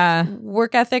 Like,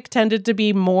 work ethic tended to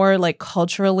be more like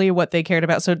culturally what they cared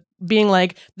about. So being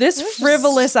like, this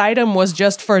frivolous item was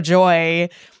just for joy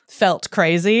felt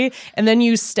crazy. And then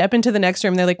you step into the next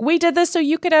room, they're like, we did this so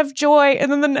you could have joy. And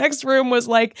then the next room was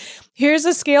like, here's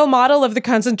a scale model of the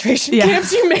concentration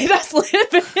camps you made us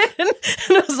live in. And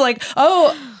I was like,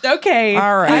 oh, okay.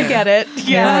 All right. I get it.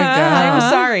 Yeah. I'm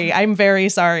sorry. I'm very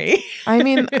sorry. I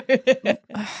mean,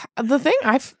 the thing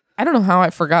I don't know how I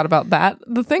forgot about that.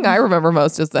 The thing I remember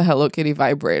most is the Hello Kitty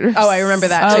vibrators. Oh, I remember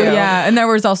that too. Oh, yeah. And there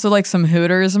was also like some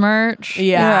Hooters merch.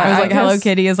 Yeah. It was like Hello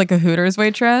Kitty is like a Hooters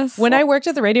waitress. When I worked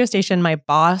at the radio station, my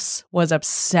boss was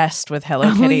obsessed with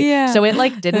Hello Kitty. Yeah. So it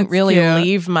like didn't really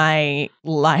leave my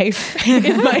life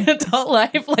in my adult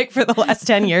life. Like for the last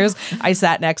 10 years, I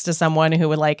sat next to someone who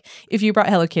would like, if you brought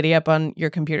Hello Kitty up on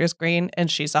your computer screen and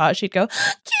she saw it, she'd go,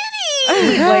 Kitty! Like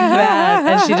that.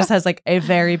 And she just has like a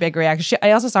very big reaction.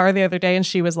 I also saw her the other day and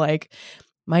she was like,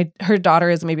 her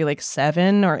daughter is maybe like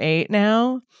 7 or 8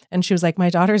 now. And she was like, my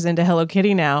daughter's into Hello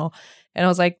Kitty now. And I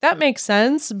was like, that makes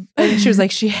sense. And she was like,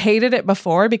 she hated it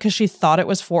before because she thought it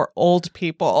was for old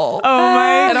people. Oh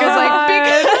my And I was like,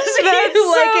 because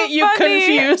you like it, you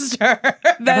confused her.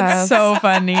 That's so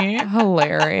funny.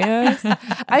 Hilarious.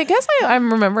 I guess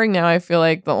I'm remembering now, I feel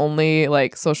like the only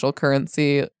like social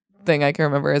currency thing I can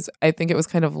remember is I think it was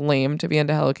kind of lame to be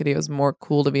into Hello Kitty. It was more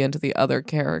cool to be into the other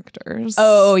characters.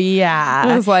 Oh,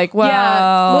 yeah. It was like, well.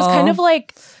 Yeah. It was kind of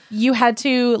like you had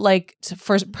to, like,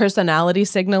 for personality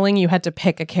signaling, you had to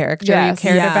pick a character you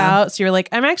cared about. So you're like,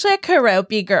 I'm actually a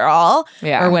Karopi girl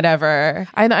or whatever.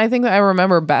 I think that I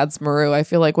remember Bads Maru, I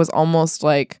feel like was almost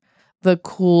like the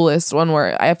coolest one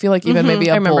where I feel like even maybe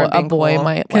a boy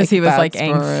might because he was Bats like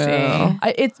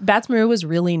angsty. Bats Maru was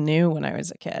really new when I was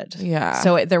a kid. Yeah.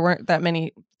 So there weren't that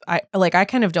many. I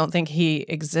kind of don't think he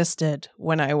existed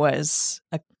when I was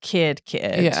a kid.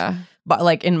 Yeah. But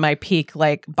like in my peak,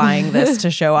 like buying this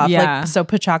to show off. Like, so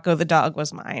Pachaco the dog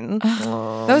was mine.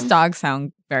 Those dogs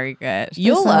sound very good.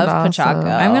 You'll love awesome. Pachaco.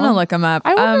 I'm gonna look them up.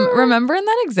 Remember in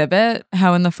that exhibit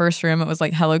how in the first room it was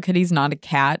like Hello Kitty's not a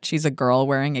cat, she's a girl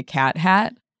wearing a cat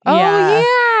hat. Oh yeah.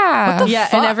 What the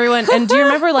fuck? And everyone, and do you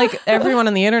remember like everyone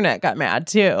on the internet got mad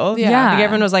too? Yeah. Like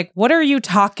everyone was like, what are you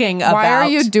talking about? Why are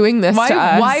you doing this to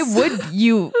us? Why would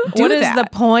you do What is that? the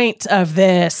point of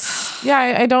this? Yeah,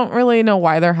 I don't really know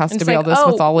why there has to be all this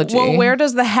mythology. Well, where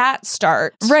does the hat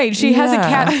start? Right, she has a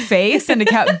cat face and a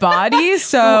cat body,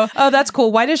 so that's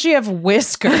cool. Why does she have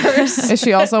whiskers? Is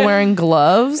she also wearing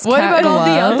gloves? What Cat about all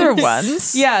the gloves? other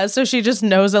ones? Yeah, so she just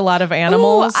knows a lot of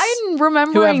animals. Ooh, I'm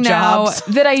remembering now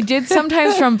that I did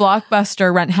sometimes from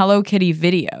Blockbuster rent Hello Kitty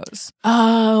videos.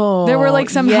 Oh, there were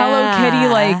like some Hello Kitty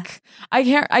like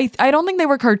I don't think they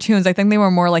were cartoons. I think they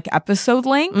were more like episode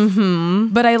length.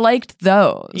 Mm-hmm. But I liked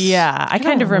those. Yeah, I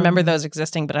kind of remember those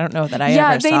existing, but I don't know that I ever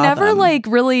saw them. Yeah, they never like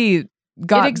really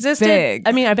got big.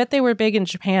 I mean, I bet they were big in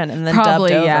Japan and then probably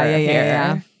dubbed over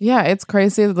here. Yeah, it's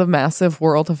crazy the massive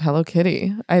world of Hello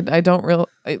Kitty. I don't really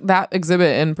that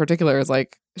exhibit in particular is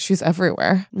like she's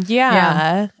everywhere.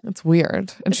 Yeah. It's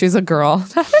weird, and she's a girl.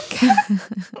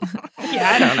 Yeah,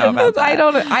 I don't know about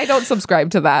that. I don't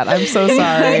subscribe to that. I'm so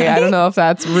sorry. I don't know if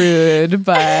that's rude,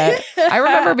 but I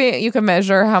remember you can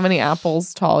measure how many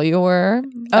apples tall you were.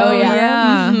 Oh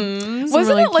yeah. Mm-hmm.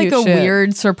 Wasn't it like a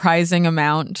weird, surprising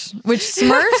amount? Which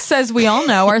Smurfs, as we all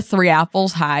know, are 3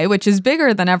 apples high, which is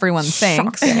bigger than everyone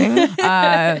thinks.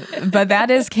 But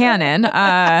that is canon.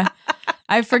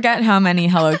 I forget how many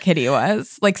Hello Kitty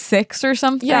was, like 6 or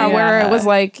something. Yeah, where it was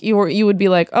like you would be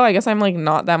like, oh, I guess I'm like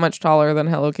not that much taller than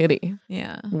Hello Kitty.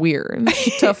 Yeah, weird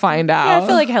to find out. Yeah, I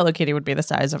feel like Hello Kitty would be the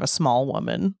size of a small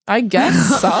woman. I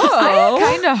guess so. I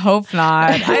kind of hope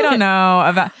not. I don't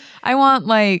know. I want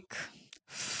like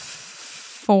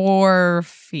 4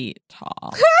 feet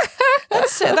tall.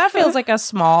 That feels like a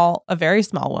very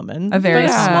small woman. A very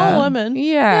small woman.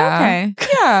 Yeah. Okay.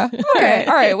 Yeah. Okay.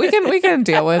 All right. We can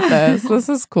deal with this. This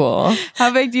is cool.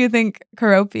 How big do you think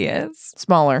Karopi is?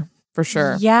 Smaller, for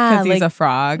sure. Yeah, Because he's a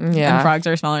frog. Yeah. And frogs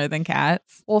are smaller than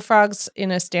cats. Well, frogs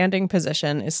in a standing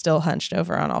position is still hunched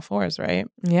over on all fours, right?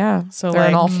 Yeah. So they're like,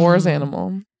 an all fours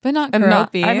animal. But not And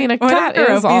Karopi. I mean, a What cat if is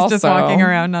Karopi's also just walking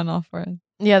around on all fours.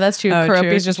 Yeah, that's true. Oh,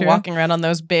 Karopi's just true. walking around on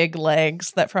those big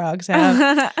legs that frogs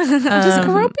have. Does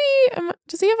Karopi,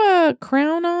 does he have a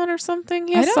crown on or something?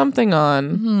 He has something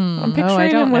on. I'm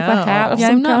picturing him with a hat of some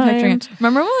I'm not kind. picturing it.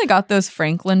 Remember when I got those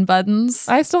Franklin buttons?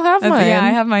 I still have mine. Yeah, I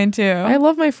have mine too. I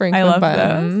love my Franklin I love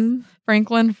button. those.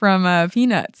 Franklin from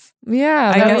Peanuts.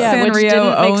 Yeah. I guess which Sanrio didn't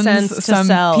make owns sense to some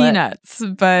sell it. peanuts,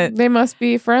 but They must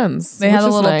be friends. They had which a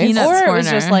is little nice. peanuts Or it was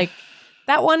corner. just like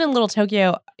that one in Little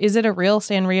Tokyo. Is it a real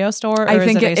Sanrio store? Or I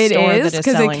think is it a store is that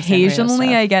because selling occasionally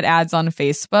Sanrio I get ads on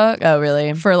Facebook stuff? Oh,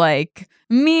 really? for like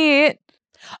meat.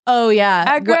 Oh,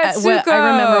 yeah. Agretsuko. I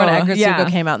remember when Agretsuko Yeah.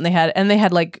 came out, and they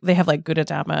have like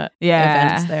Gudetama Yeah,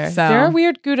 events there. so- There are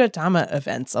weird Gudetama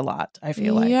events a lot. I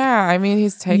feel like. Yeah, I mean,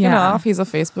 he's taken Yeah. off. He's a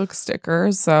Facebook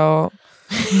sticker, so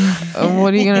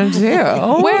what are you gonna do?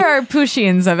 Where are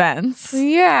Pushin's events?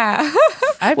 Yeah,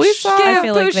 We saw- Give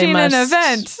feel like they Pushin must, an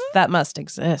event. that must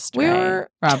exist. we right? were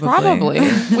Probably.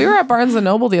 we were at Barnes and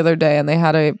Noble the other day, and they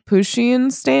had a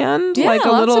Pushin stand, Yeah, like a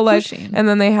lots little of like, Pushin. and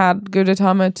then they had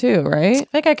Gudetama too, right? I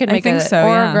think I could I make think a. so. Or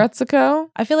yeah. Gretsuko.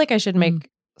 I feel like I should make Mm.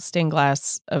 stained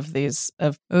glass of these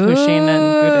of Ooh, Pushin and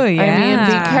Gudetama. yeah. I mean,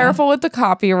 be careful with the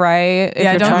copyright. If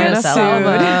Yeah, you're don't trying get to sell sued.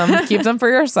 them, keep them for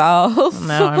yourself.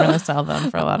 No, I'm going to sell them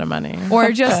for a lot of money.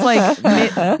 Or just like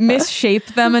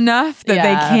misshape them enough that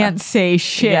they Yeah. can't say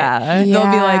shit. Yeah. They'll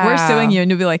be like, "We're Yeah. suing you,"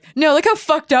 and you'll be like, "No, look how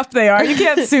fucked up they are. You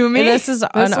can't sue me. This is an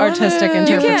one artistic is-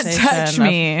 You interpretation. can't touch of-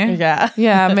 me." Yeah.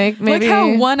 Yeah, maybe Look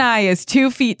how one eye is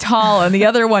 2 feet tall and the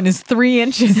other one is 3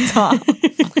 inches tall.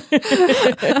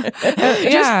 yeah.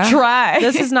 Just try.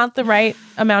 This is not the right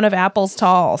amount of apples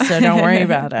tall, so don't worry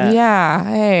about it. Yeah,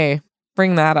 hey,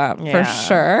 bring that up Yeah. for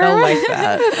sure. They'll like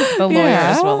that. The lawyers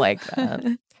Yeah. will like that.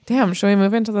 Damn, should we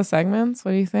move into the segments?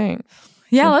 What do you think?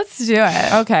 Yeah, let's do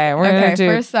it. Okay, we're gonna do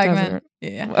first segment. desert-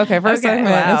 Yeah. Okay, first Okay,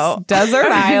 segment wow. is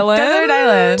Desert Island. Desert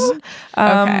Island.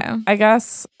 Okay. I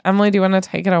guess Emily, do you want to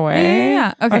take it away?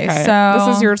 Yeah. Okay, so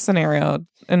this is your scenario,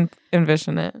 and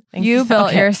envision it. Thank You built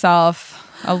Okay. yourself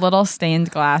a little stained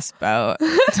glass boat,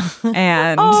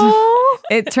 and Oh,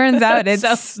 it turns out it's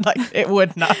Sounds like it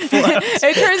would not float.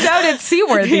 it turns out it's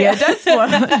seaworthy. It does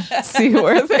float.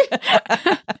 seaworthy.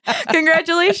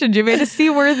 Congratulations, you made a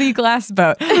seaworthy glass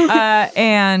boat,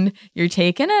 and you're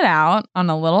taking it out on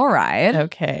a little ride,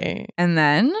 Okay. and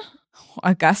then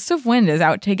a gust of wind is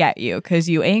out to get you because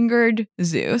you angered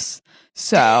Zeus.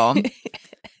 So.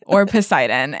 Or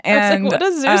Poseidon. And what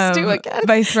does Zeus do again?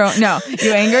 By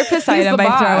you anger Poseidon the by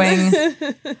boss.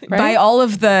 throwing by Right? all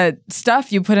of the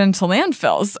stuff you put into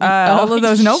landfills, all of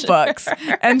those sure. notebooks.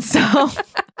 And so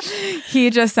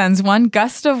he just sends one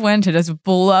gust of wind to just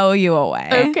blow you away.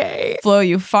 Okay. Blow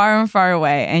you far and far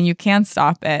away, and you can't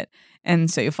stop it.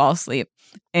 And so you fall asleep.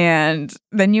 And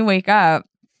then you wake up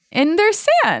and there's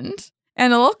sand.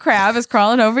 And a little crab is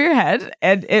crawling over your head,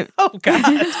 and it God.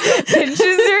 pinches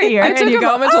your ear. I and took you a go,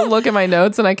 moment to look at my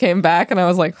notes, and I came back, and I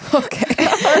was like, okay.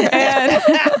 and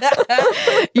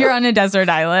you're on a desert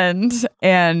island,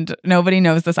 and nobody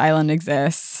knows this island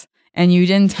exists. And you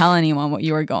didn't tell anyone what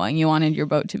you were going. You wanted your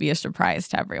boat to be a surprise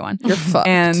to everyone. You're fucked.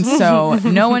 And so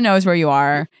no one knows where you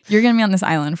are. You're going to be on this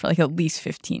island for like at least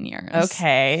 15 years.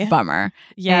 Okay. Bummer.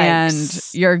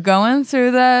 Yikes. And you're going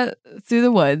through the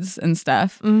woods and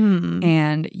stuff. Mhm.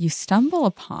 And you stumble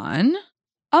upon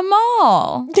a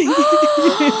mall.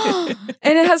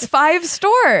 And it has 5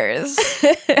 stores.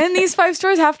 And these 5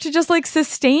 stores have to just like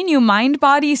sustain you mind,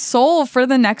 body, soul for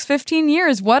the next 15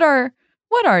 years. What are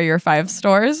your 5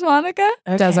 stores, Monica?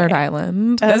 Okay. Desert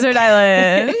Island. Desert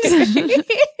Island.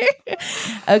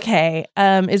 Okay.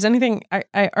 Is anything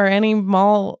are any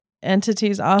mall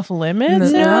entities off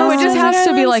limits? in No, it this just has Desert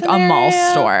to be Island like a mall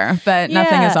scenario? store, but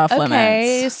nothing is off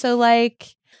Okay, limits. so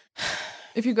like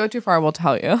If you go too far, we'll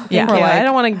tell you. Yeah. We're yeah, like, I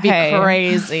don't want to be hey.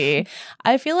 crazy.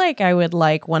 I feel like I would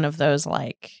like one of those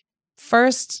like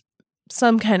first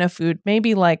some kind of food,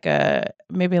 maybe like a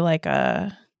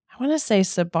I want to say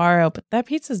Sbarro, but that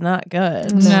pizza's not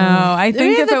good. No, I think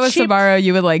Maybe if the it was cheap- Sbarro,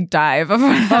 you would like die before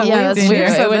that. Yeah, week. that's We weird.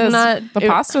 said It would this. not- The it-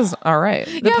 pasta's all right.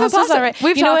 Yeah, the pasta's pasta. all right.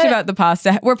 We've You know talked what? about the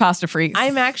pasta. We're pasta freaks.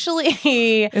 I'm actually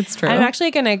It's true. I'm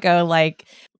actually gonna go like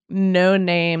no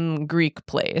name Greek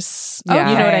place.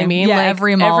 Yeah. You know what I mean? Yeah, like,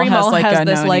 every mall has, like, a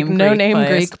this like no-name no name Greek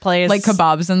place. Greek place, like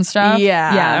kebabs and stuff.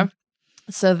 Yeah, Yeah.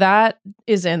 So that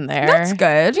is in there. That's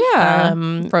good. yeah.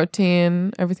 Um,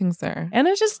 Protein, everything's there. and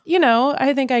it's just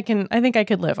I think I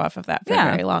could live off of that for Yeah.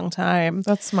 a very long time.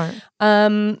 That's smart.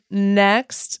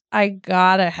 Next I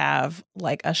gotta have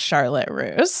like a Charlotte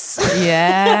Russe.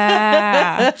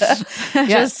 Yeah.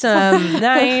 Just some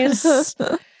nice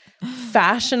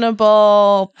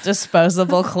fashionable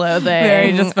disposable clothing. Very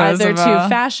Either disposable. to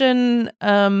fashion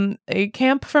a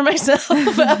camp for myself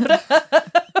out of.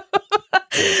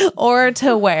 or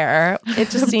to wear. It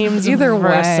just seems Either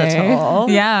versatile.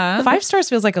 way. Yeah. 5 stars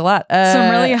feels like a lot. Some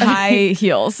really high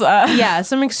heels. Yeah,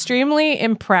 some extremely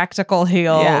impractical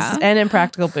heels and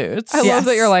impractical boots. I love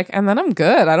that you're like, and then I'm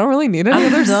good. I don't really need any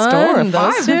other store.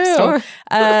 Those 2. Store.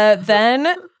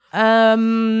 Then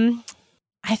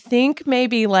I think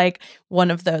maybe like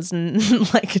one of those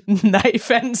like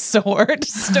knife and sword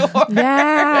stores.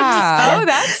 Yeah. Oh,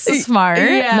 that's smart.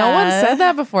 Yeah. No one said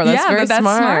that before. That's very that's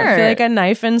smart. I feel like a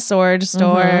knife and sword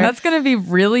store. That's going to be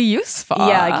really useful.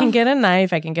 Yeah, I can get a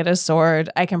knife. I can get a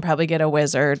sword. I can probably get a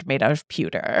wizard made out of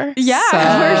pewter. Yeah,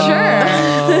 for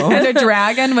sure. And a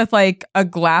dragon with like a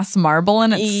glass marble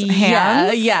in its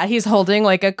hands. Yeah, he's holding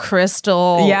like a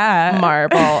crystal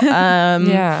marble.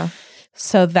 Yeah.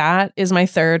 So that is my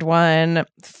 3rd one.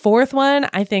 4th one,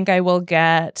 I think I will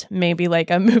get maybe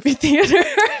like a movie theater.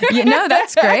 No,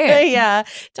 that's great. Yeah.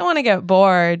 Don't want to get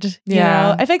bored. You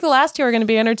know? I think the last 2 are going to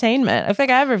be entertainment. I think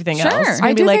I have everything else.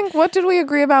 I do think, what did we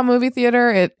agree about movie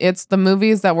theater? It's the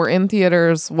movies that were in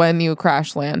theaters when you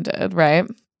crash landed, right?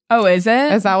 Oh, is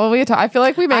it? Is that what we I feel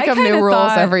like we make up new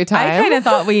rules every time. I kind of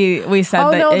thought we said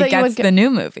that it gets the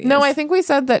new movies. No, I think we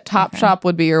said that Top Shop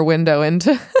would be your window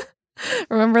into...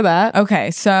 Remember that? Okay,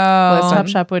 so Top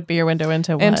Shop would be your window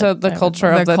into what? Into the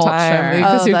culture of the time,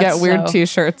 because you get weird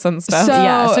T-shirts and stuff.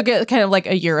 So get kind of like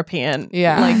a European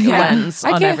lens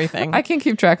on everything. I can't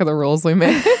keep track of the rules we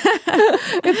make.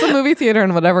 It's a movie theater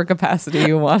in whatever capacity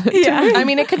you want it to be. I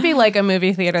mean, it could be like a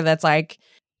movie theater that's like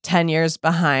 10 years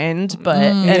behind, but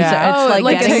and so it's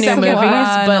like getting new movies,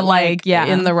 but like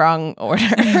in the wrong order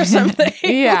or something.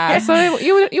 So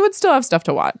you would still have stuff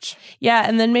to watch. Yeah,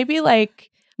 and then maybe like.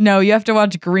 No, you have to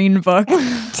watch Green Book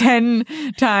 10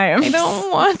 times. I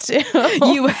don't want to.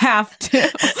 You have to.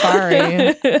 Sorry.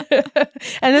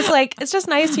 And it's like, it's just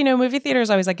nice, you know, movie theater is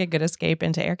always like a good escape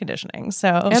into air conditioning. So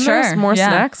and there's more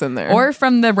snacks in there. Or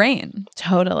from the rain.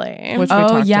 Totally. Which we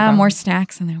talked about. More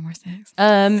snacks in there, more snacks.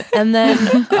 And then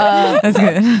that's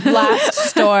good. Last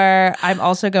store, I'm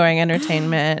also going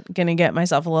entertainment, gonna get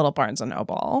myself a little Barnes &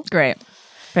 Noble. Great.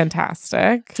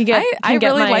 Fantastic. I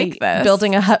really like this.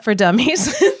 Building a Hut for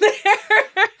Dummies in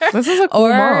there. This is a cool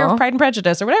mall. Pride and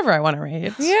Prejudice or whatever I want to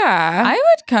read. Yeah. I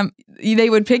would come, they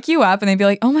would pick you up and they'd be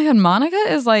like, oh my God, Monica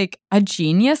is like a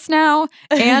genius now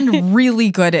and really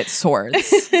good at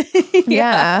swords.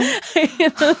 Yeah.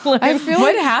 I feel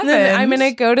what happened? I'm going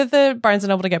to go to the Barnes &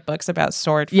 Noble to get books about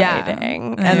sword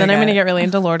fighting. And then I'm going to get really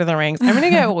into Lord of the Rings. I'm going to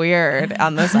get weird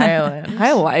on this island.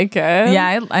 I like it.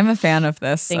 Yeah, I'm a fan of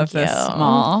this. This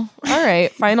mall. All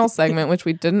right. Final segment, which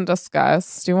we didn't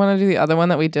discuss. Do you want to do the other one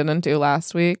that we didn't do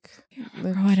last week?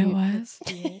 What it was?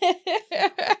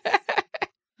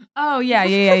 Oh, yeah.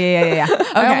 Okay.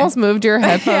 I almost moved your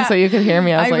headphones so you could hear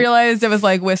me. I realized it was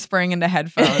like whispering into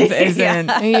headphones. Doesn't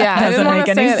make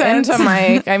any sense. Into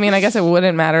mic. I mean, I guess it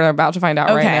wouldn't matter. They're about to find out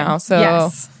right now. So,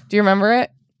 do you remember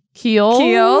it?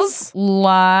 Kiehl's,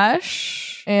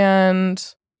 Lush,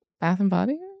 and Bath and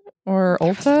Body or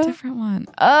Ulta? A different one.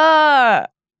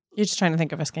 You're just trying to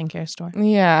think of a skincare store.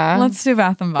 Yeah. Let's do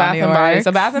Bath and Body Works.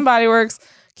 So Bath and Body Works,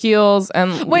 Kiehl's,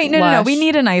 and wait, no. We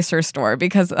need a nicer store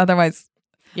because otherwise.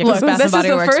 Yeah, look, this is the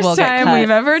first time we've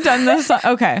ever done this.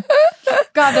 Okay.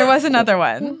 God, there was another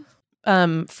one.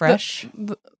 Fresh.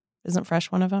 Isn't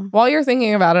Fresh one of them? While you're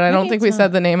thinking about it, I don't think we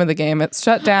said the name of the game. It's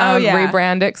Shut Down,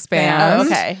 Rebrand, Expand.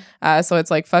 Okay. So it's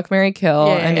like Fuck, Marry, Kill,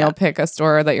 and you'll pick a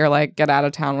store that you're like, get out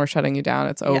of town, we're shutting you down,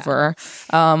 it's over.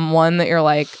 One that you're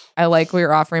like, I like what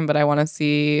you're offering, but I want to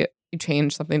see you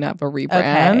change something up, a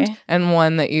rebrand. Okay. And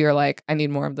one that you're like, I need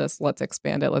more of this, let's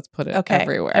expand it, let's put it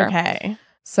everywhere. Okay.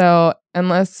 So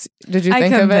unless, did you think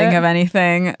of it? I couldn't think of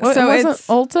anything. So it's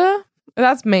Ulta?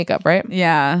 That's makeup, right?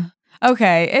 Yeah.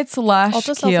 Okay, it's Lush,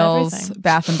 Kiehl's,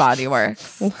 Bath and Body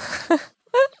Works.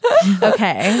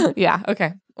 Okay. Yeah,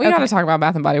 okay. We got to talk about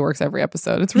Bath and Body Works every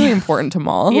episode. It's really important to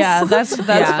malls. Yeah, that's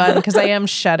fun because I am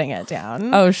shutting it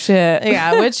down. Oh, shit.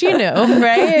 Yeah, which you know,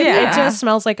 right? Yeah. It just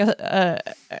smells like I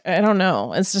don't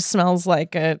know. It just smells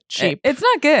like a cheap. It's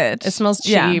not good. It smells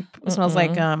cheap. Yeah. It smells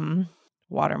like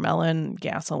watermelon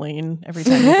gasoline every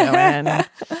time you go in.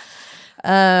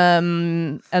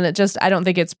 And it just, I don't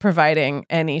think it's providing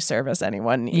any service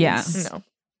anyone needs. Yeah.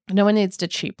 No one needs to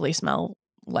cheaply smell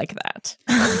like that.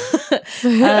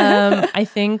 I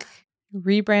think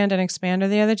Rebrand and Expand are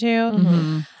the other two.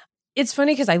 Mm-hmm. It's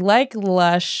funny because I like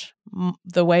Lush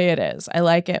the way it is. I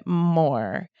like it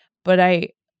more, but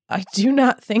I do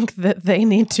not think that they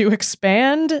need to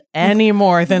expand any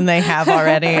more than they have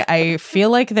already. I feel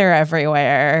like they're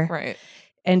everywhere. Right.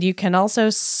 And you can also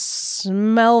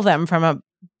smell them from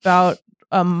about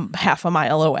half a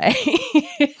mile away.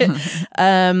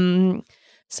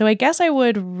 So I guess I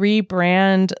would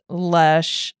rebrand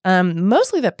Lush.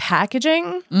 Mostly the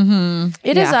packaging. Mm-hmm.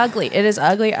 It is ugly. It is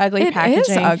ugly packaging. It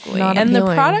is ugly. Not And the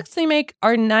appealing. products they make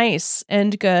are nice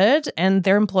and good. And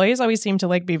their employees always seem to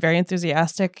like be very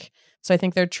enthusiastic. So I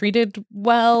think they're treated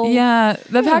well. Yeah.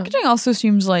 The packaging also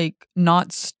seems like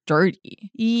not sturdy.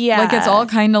 Yeah. Like it's all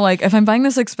kind of like if I'm buying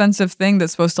this expensive thing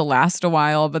that's supposed to last a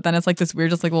while, but then it's like this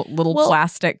weird, just like little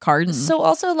plastic carton. So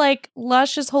also like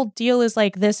Lush's whole deal is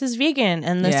like this is vegan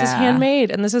and this is Yeah.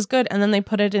 handmade and this is good, and then they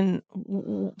put it in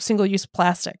single-use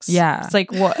plastics. Yeah. It's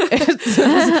like what?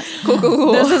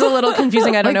 Cool. This is a little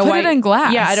confusing. I don't Like, know put why. it in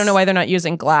glass. Yeah, I don't know why they're not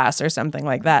using glass or something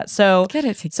like that. So Get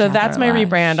it so together, that's my Lush.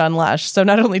 rebrand on Lush. So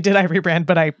not only did I rebrand,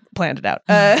 but I planned it out.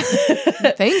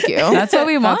 Thank you. That's what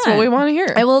we want. That's what we want to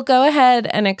hear. I will go ahead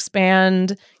and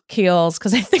expand Kiehl's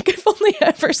because I think I've only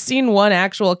ever seen one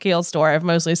actual Kiel store. I've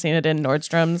mostly seen it in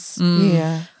Nordstrom's.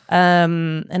 Yeah.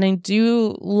 And I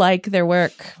do like their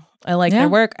work. I like their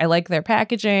work. I like their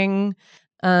packaging.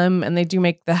 And they do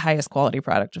make the highest quality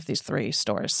product of these 3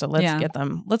 stores. So let's get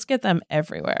them. Let's get them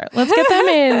everywhere. Let's get them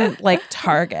in like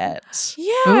Target.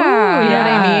 Yeah. You know what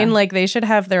I mean? Like they should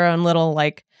have their own little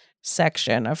like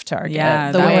section of Target.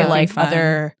 Yeah, the that way would be like fun.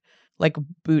 other like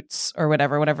Boots or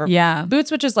whatever. Yeah.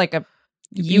 Boots, which is like a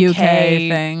UK UK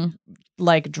thing.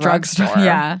 like drugstore.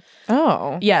 Yeah.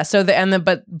 Oh. Yeah, so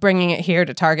but bringing it here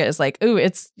to Target is like, ooh,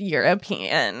 it's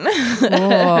European.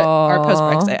 Or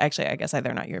post-Brexit. Actually, I guess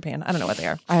they're not European. I don't know what they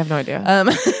are. I have no idea.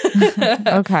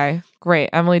 Okay. Great.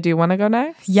 Emily, do you want to go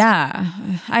next? Yeah.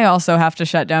 I also have to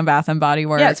shut down Bath and Body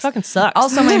Works. Yeah, it fucking sucks.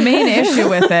 Also, my main issue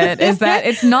with it is that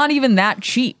it's not even that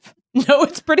cheap. No,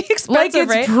 it's pretty expensive, Like it's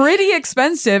right? pretty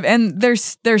expensive, and their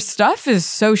stuff is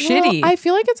so shitty. Well, I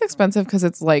feel like it's expensive because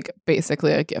it's like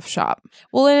basically a gift shop.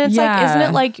 Well, and it's like, isn't Yeah.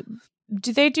 it like,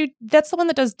 that's the one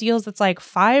that does deals that's like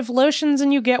 5 lotions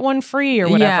and you get one free or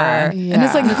whatever. Yeah. And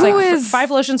it's like, And it's who like is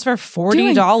 5 lotions for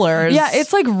 $40. Yeah,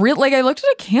 it's like real. Like I looked at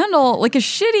a candle, like a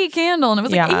shitty candle, and it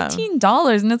was like Yeah.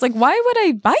 $18, and it's like, why would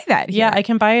I buy that here? Yeah, I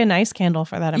can buy a nice candle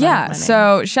for that amount of Yeah, money.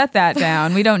 so shut that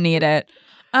down. We don't need it.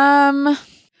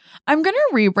 I'm gonna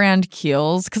rebrand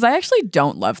Kiehl's because I actually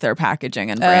don't love their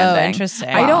packaging and branding. Oh, interesting.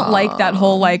 I don't like that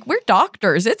whole like we're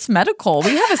doctors, it's medical.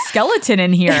 We have a skeleton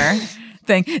in here.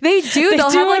 Thing they do. They'll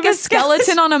do have like have a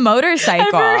skeleton on a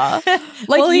motorcycle,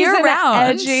 like he's year an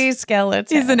round. edgy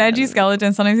skeleton. He's an edgy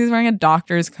skeleton. Sometimes he's wearing a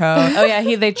doctor's coat. Oh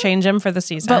yeah, they change him for the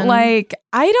season. But like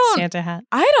I Santa hat.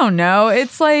 don't know.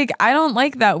 It's like I don't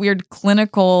like that weird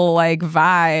clinical like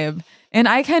vibe, and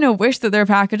I kind of wish that their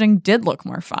packaging did look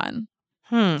more fun.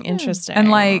 Interesting. And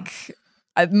like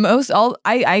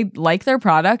I like their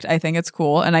product. I think it's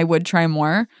cool, and I would try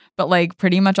more. But like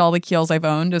pretty much all the Kiehl's I've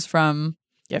owned is from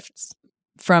gifts.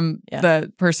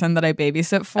 The person that I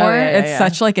babysit for. Oh, yeah, it's yeah.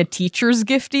 such like a teacher's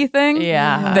gifty thing.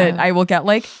 Yeah. That I will get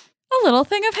like a little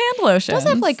thing of hand lotion. Does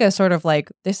have like a sort of like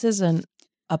this is an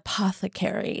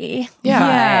apothecary.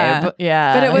 Yeah. vibe.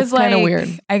 Yeah. But it was it's kinda like weird.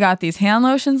 I got these hand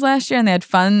lotions last year, and they had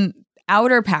fun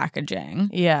outer packaging.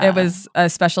 Yeah. It was a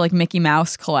special like Mickey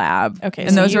Mouse collab. Okay,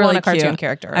 and so those you were want really a cartoon cute.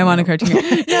 character. I want a cartoon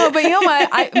character. No, but you know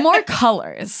what? More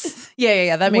colors.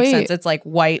 Yeah. That makes Wait. sense. It's like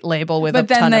white label with But a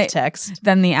then ton they- of text.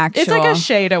 Than the actual. It's like a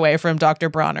shade away from Dr.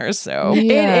 Bronner's. So It is.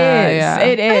 Yeah.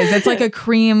 It is. It's like a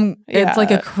cream. It's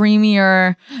like a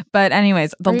creamier. But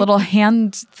anyways, the little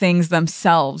hand things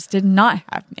themselves did not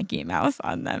have Mickey Mouse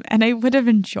on them, and I would have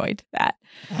enjoyed that.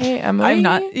 Hey, Emily. I'm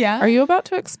not- yeah. Are you about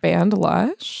to expand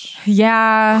Lush?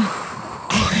 Yeah.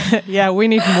 yeah, we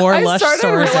need more I Lush started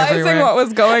stores realizing everywhere. what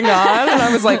was going on, and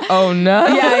I was like, "Oh no!"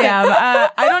 Yeah.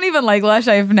 I don't even like Lush.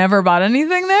 I've never bought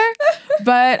anything there.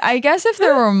 But I guess if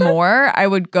there were more, I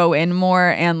would go in more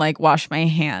and like wash my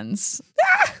hands.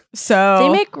 So They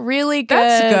make really good,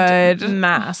 That's good.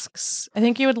 masks. I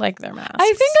think you would like their masks.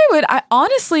 I think I would.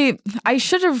 Honestly, I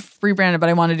should have rebranded, but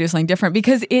I want to do something different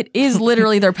because it is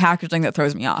literally their packaging that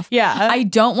throws me off. Yeah. I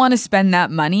don't want to spend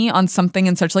that money on something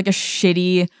in such like a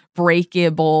shitty,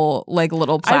 breakable, like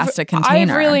little plastic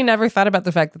container. I've really never thought about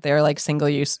the fact that they're like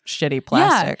single-use shitty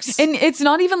plastics. Yeah. And it's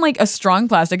not even like a strong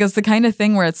plastic. It's the kind of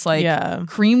thing where it's like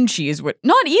cream cheese would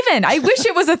not even. I wish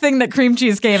it was a thing that cream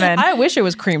cheese came in. I wish it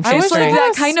was cream cheese. wish It's like they that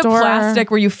had a kind of store-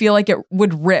 plastic where you feel like it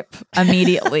would rip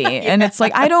immediately. And it's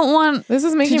like, I don't want This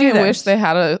is making do me this. wish they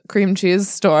had a cream cheese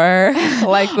store,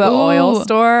 like the oil Ooh.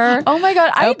 store. Oh my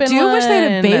God. I Open do wish they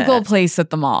had a one. bagel place at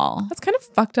the mall. That's kind of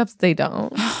fucked up that they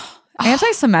don't.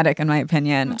 Anti-Semitic, in my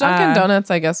opinion. Dunkin'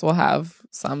 Donuts, I guess, will have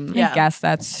some. I guess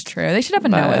that's true. They should have a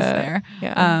Noah's there.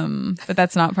 yeah. But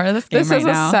that's not part of this game This right is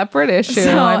now. a separate issue.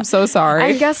 So, I'm so sorry.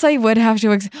 I guess I would have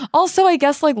to. Also, I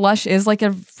guess like Lush is like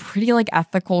a pretty like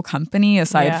ethical company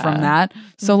aside from that.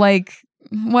 So like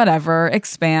whatever,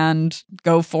 expand,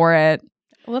 go for it.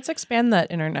 Let's expand that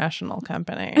international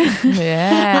company.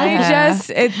 Yeah.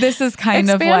 This is kind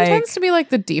expand of like tends to be like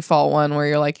the default one where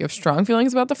you're like you have strong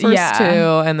feelings about the first two,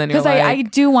 and then you're because like, I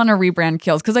do want to rebrand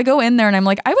Kiehl's because I go in there and I'm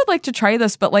like, I would like to try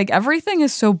this, but like everything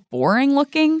is so boring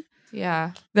looking.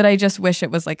 Yeah. That I just wish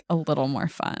it was like a little more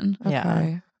fun. Okay.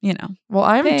 Yeah. You know. Well,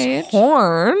 I'm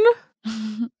torn.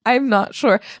 I'm not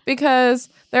sure because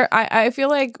I feel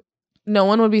like no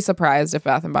one would be surprised if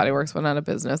Bath and Body Works went out of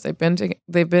business.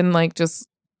 They've been like just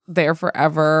there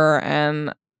forever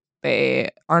and they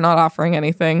are not offering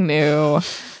anything new.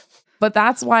 But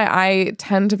that's why I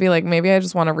tend to be like, maybe I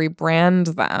just want to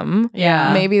rebrand them.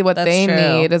 Yeah. Maybe what they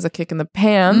need is a kick in the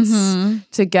pants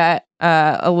to get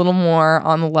a little more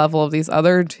on the level of these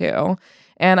other two.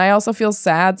 And I also feel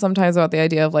sad sometimes about the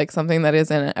idea of like something that is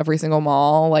in every single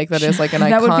mall, like that is like an iconic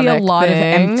that would be a lot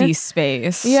thing. of empty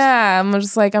space. Yeah, I'm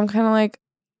kind of like,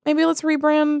 maybe let's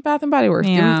rebrand Bath and Body Works.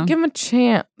 Yeah. Give them a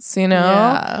chance, you know?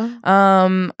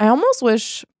 Yeah. I almost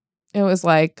wish it was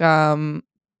like,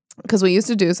 because we used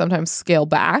to do sometimes scale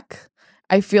back.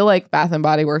 I feel like Bath and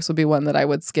Body Works would be one that I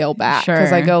would scale back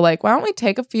because I go like, why don't we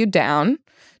take a few down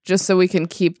just so we can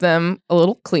keep them a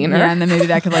little cleaner? Yeah, and then maybe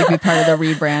that could like be part of the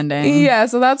rebranding. Yeah,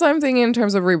 so that's what I'm thinking in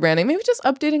terms of rebranding. Maybe just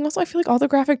updating. Also, I feel like all the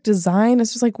graphic design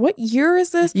is just like, what year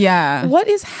is this? Yeah. What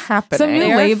is happening? Some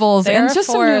new labels They're and just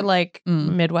for some new, like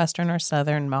Midwestern or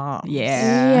Southern moms.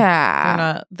 Yeah.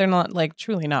 Yeah. They're not like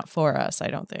truly not for us, I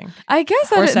don't think. I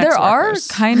guess Or that sex there are workers.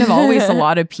 kind of always a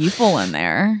lot of people in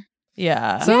there.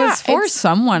 Yeah. So Yeah, it's for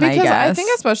someone, because I guess. I think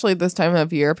especially this time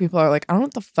of year, people are like, I don't know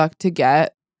what the fuck to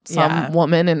get some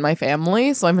woman in my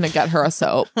family, so I'm going to get her a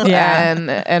soap. Yeah.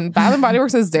 And Bath and Body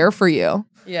Works is there for you.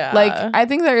 Yeah. Like, I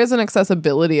think there is an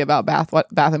accessibility about Bath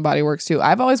and Body Works too.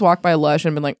 I've always walked by Lush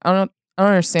and been like, I don't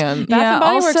understand. Bath and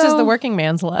Body Works is also- the working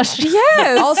man's Lush.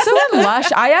 Yes. Also in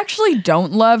Lush, I actually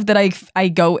don't love that I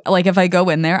go, like if I go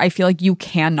in there, I feel like you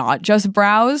cannot just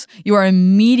browse. You are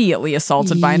immediately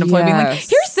assaulted by an employee being like, Yes.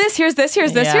 here's this, here's this,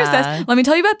 here's this, here's Yeah. this. Let me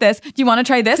tell you about this. Do you want to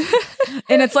try this?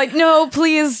 And it's like, no,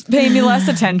 please pay me less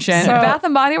attention. So- Bath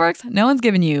and Body Works, no one's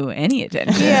giving you any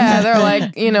attention. Yeah, they're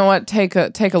like, you know what? Take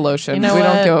a lotion. You know we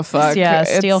don't what? give a fuck. Yeah,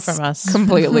 It's steal from us.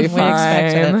 Completely We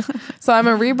fine. expect So I'm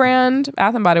a rebrand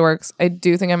Bath and Body Works. I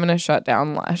do think I'm going to shut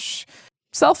down Lush.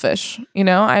 Selfish, you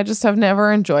know. I just have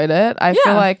never enjoyed it. I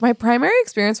feel like my primary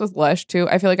experience with Lush too.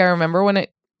 I feel like I remember when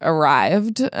it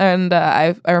arrived, and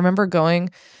I remember going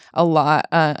a lot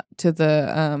to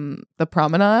the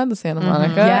promenade, the Santa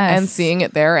Monica, Yes. and seeing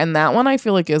it there. And that one I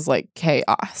feel like is like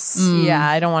chaos. Yeah,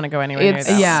 I don't want to go anywhere near It's-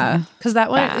 that. yeah. Because that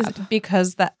one is Bad.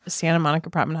 because that Santa Monica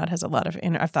Promenade has a lot of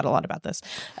I've thought a lot about this.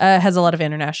 Has a lot of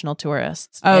international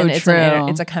tourists. Oh, and it's true.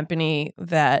 It's a company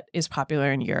that is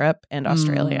popular in Europe and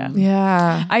Australia.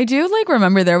 Yeah. I do like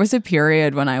remember there was a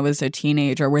period when I was a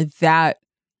teenager where that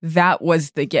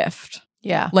was the gift.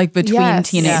 Yeah. Like between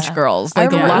Yes. teenage Yeah. girls. I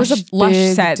Like remember it was a Lush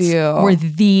big sets deal. were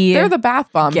the They're the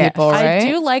bath bomb gift. people, right? I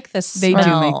do like the They smell.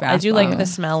 do make bath I do like bombs. the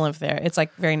smell of their. It's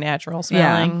like very natural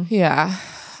Yeah. smelling. Yeah.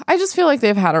 I just feel like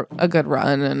they've had a good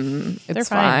run and They're it's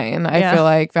fine. fine. I Yeah. feel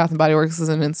like Bath and Body Works is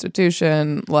an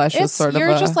institution. Lush is sort You're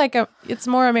of just like it's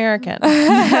more American.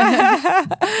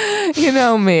 you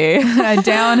know me.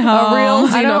 down home. A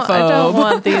real I don't xenophobe.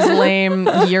 want these lame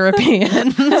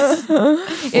Europeans.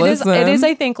 It is. Listen.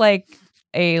 I think, like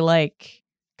a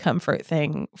comfort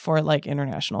thing for like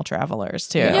international travelers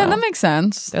too. Yeah, that makes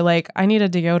sense. They're like, I need a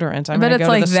deodorant. I'm But gonna it's go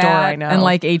like to the store that right now. and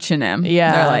like H&M.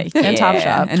 Yeah. They're like, And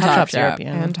Topshop. And Topshop's Topshop.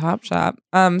 European. And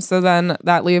Topshop. So then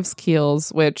that leaves Kiehl's,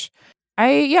 which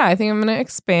I think I'm gonna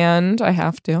expand. I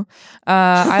have to.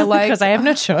 I like because I have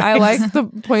no choice. I like the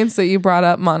points that you brought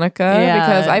up, Monica, Yeah.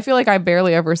 because I feel like I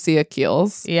barely ever see a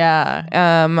Kiehl's. Yeah.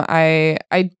 I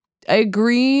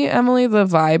agree, Emily. The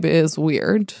vibe is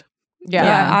weird.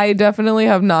 Yeah. I definitely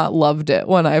have not loved it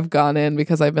when I've gone in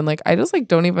because I've been like, I just like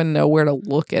don't even know where to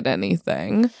look at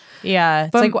anything. Yeah.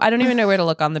 It's But- like I don't even know where to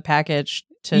look on the package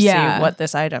to Yeah. see what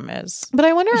this item is. But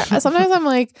I wonder, sometimes I'm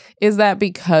like, is that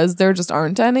because there just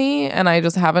aren't any and I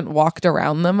just haven't walked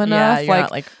around them enough? Yeah, you're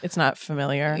not, like it's not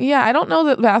familiar. Yeah, I don't know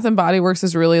that Bath and Body Works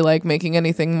is really like making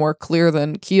anything more clear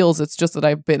than Kiehl's. It's just that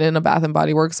I've been in a Bath and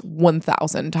Body Works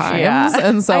 1,000 times. Yeah.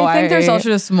 And so I think there's also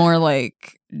just more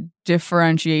like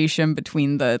differentiation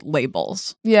between the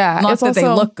labels. Yeah. Not it's that they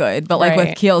also- look good, but like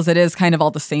with keels, it is kind of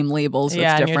all the same labels with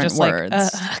and you're different just words.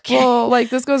 Like, okay. Well, like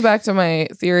this goes back to my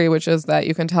theory, which is that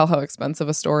you can tell how expensive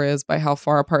a store is by how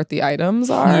far apart the items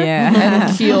are. Yeah. And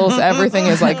Kiehl's, everything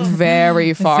is like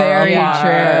very far Very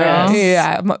apart. true.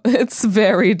 Yeah, it's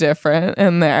very different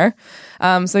in there.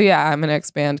 So yeah, I'm gonna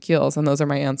expand Kiehl's, and those are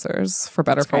my answers for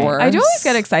better for worse. I do always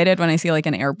get excited when I see like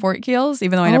an airport Kiehl's,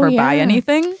 even though I never buy yeah.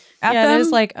 anything at them. It's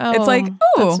like, oh, it's like,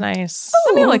 oh, that's nice.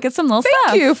 Let me look at some little stuff.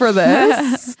 Thank you for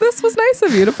this. This was nice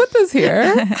of you to put this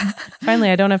here.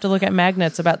 Finally, I don't have to look at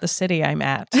magnets about the city I'm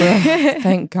at.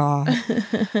 Thank God.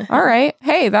 All right.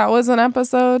 Hey, that was an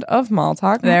episode of Mall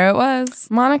Talk. There it was.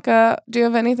 Monica, do you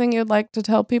have anything you'd like to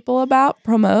tell people about?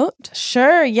 Promote?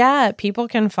 Sure, yeah. People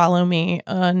can follow me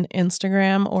on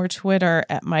Instagram or Twitter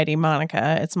at Mighty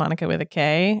Monika. It's Monica with a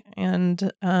K. And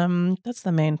that's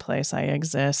the main place I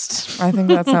exist. I think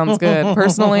that sounds good.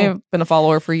 Personally, I've been a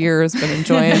follower for years, been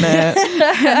enjoying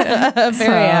it.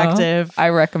 Very active. I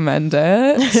recommend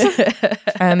it.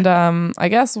 And I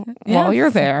guess while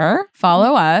you're there,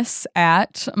 follow us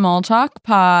at Mall Talk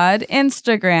Pod,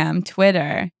 Instagram,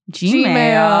 Twitter,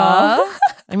 Gmail.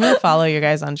 I'm going to follow you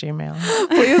guys on Gmail.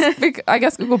 please. I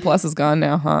guess Google Plus is gone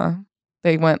now, huh?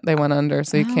 They went under,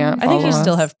 so you can't I think you follow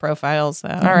still us. have profiles, though.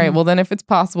 All right. Well, then if it's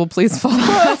possible, please follow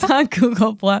us. on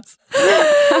Google Plus.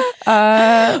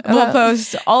 And We'll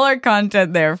post all our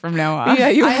content there from now on. Yeah,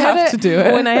 you have to do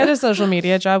it. When I had a social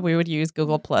media job, we would use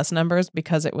Google Plus numbers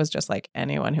because it was just like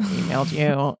anyone who emailed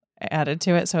you added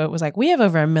to it. So it was like, we have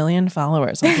over 1 million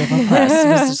followers on Google Plus. It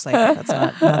was just like,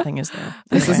 nothing is there.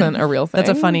 This Anyway, isn't a real thing. That's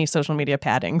a funny social media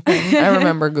padding thing. I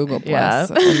remember Google Plus Yeah.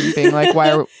 and being like,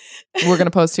 "Why are we're going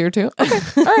to post here too?" Okay,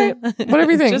 all right,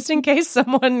 whatever you think. Just in case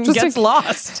someone Just gets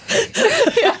lost.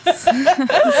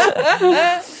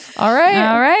 All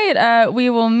right. All right. We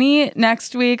will meet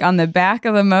next week on the back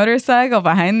of the motorcycle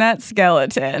behind that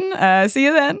skeleton. See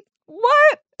you then.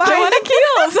 What? Going to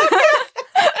Keels.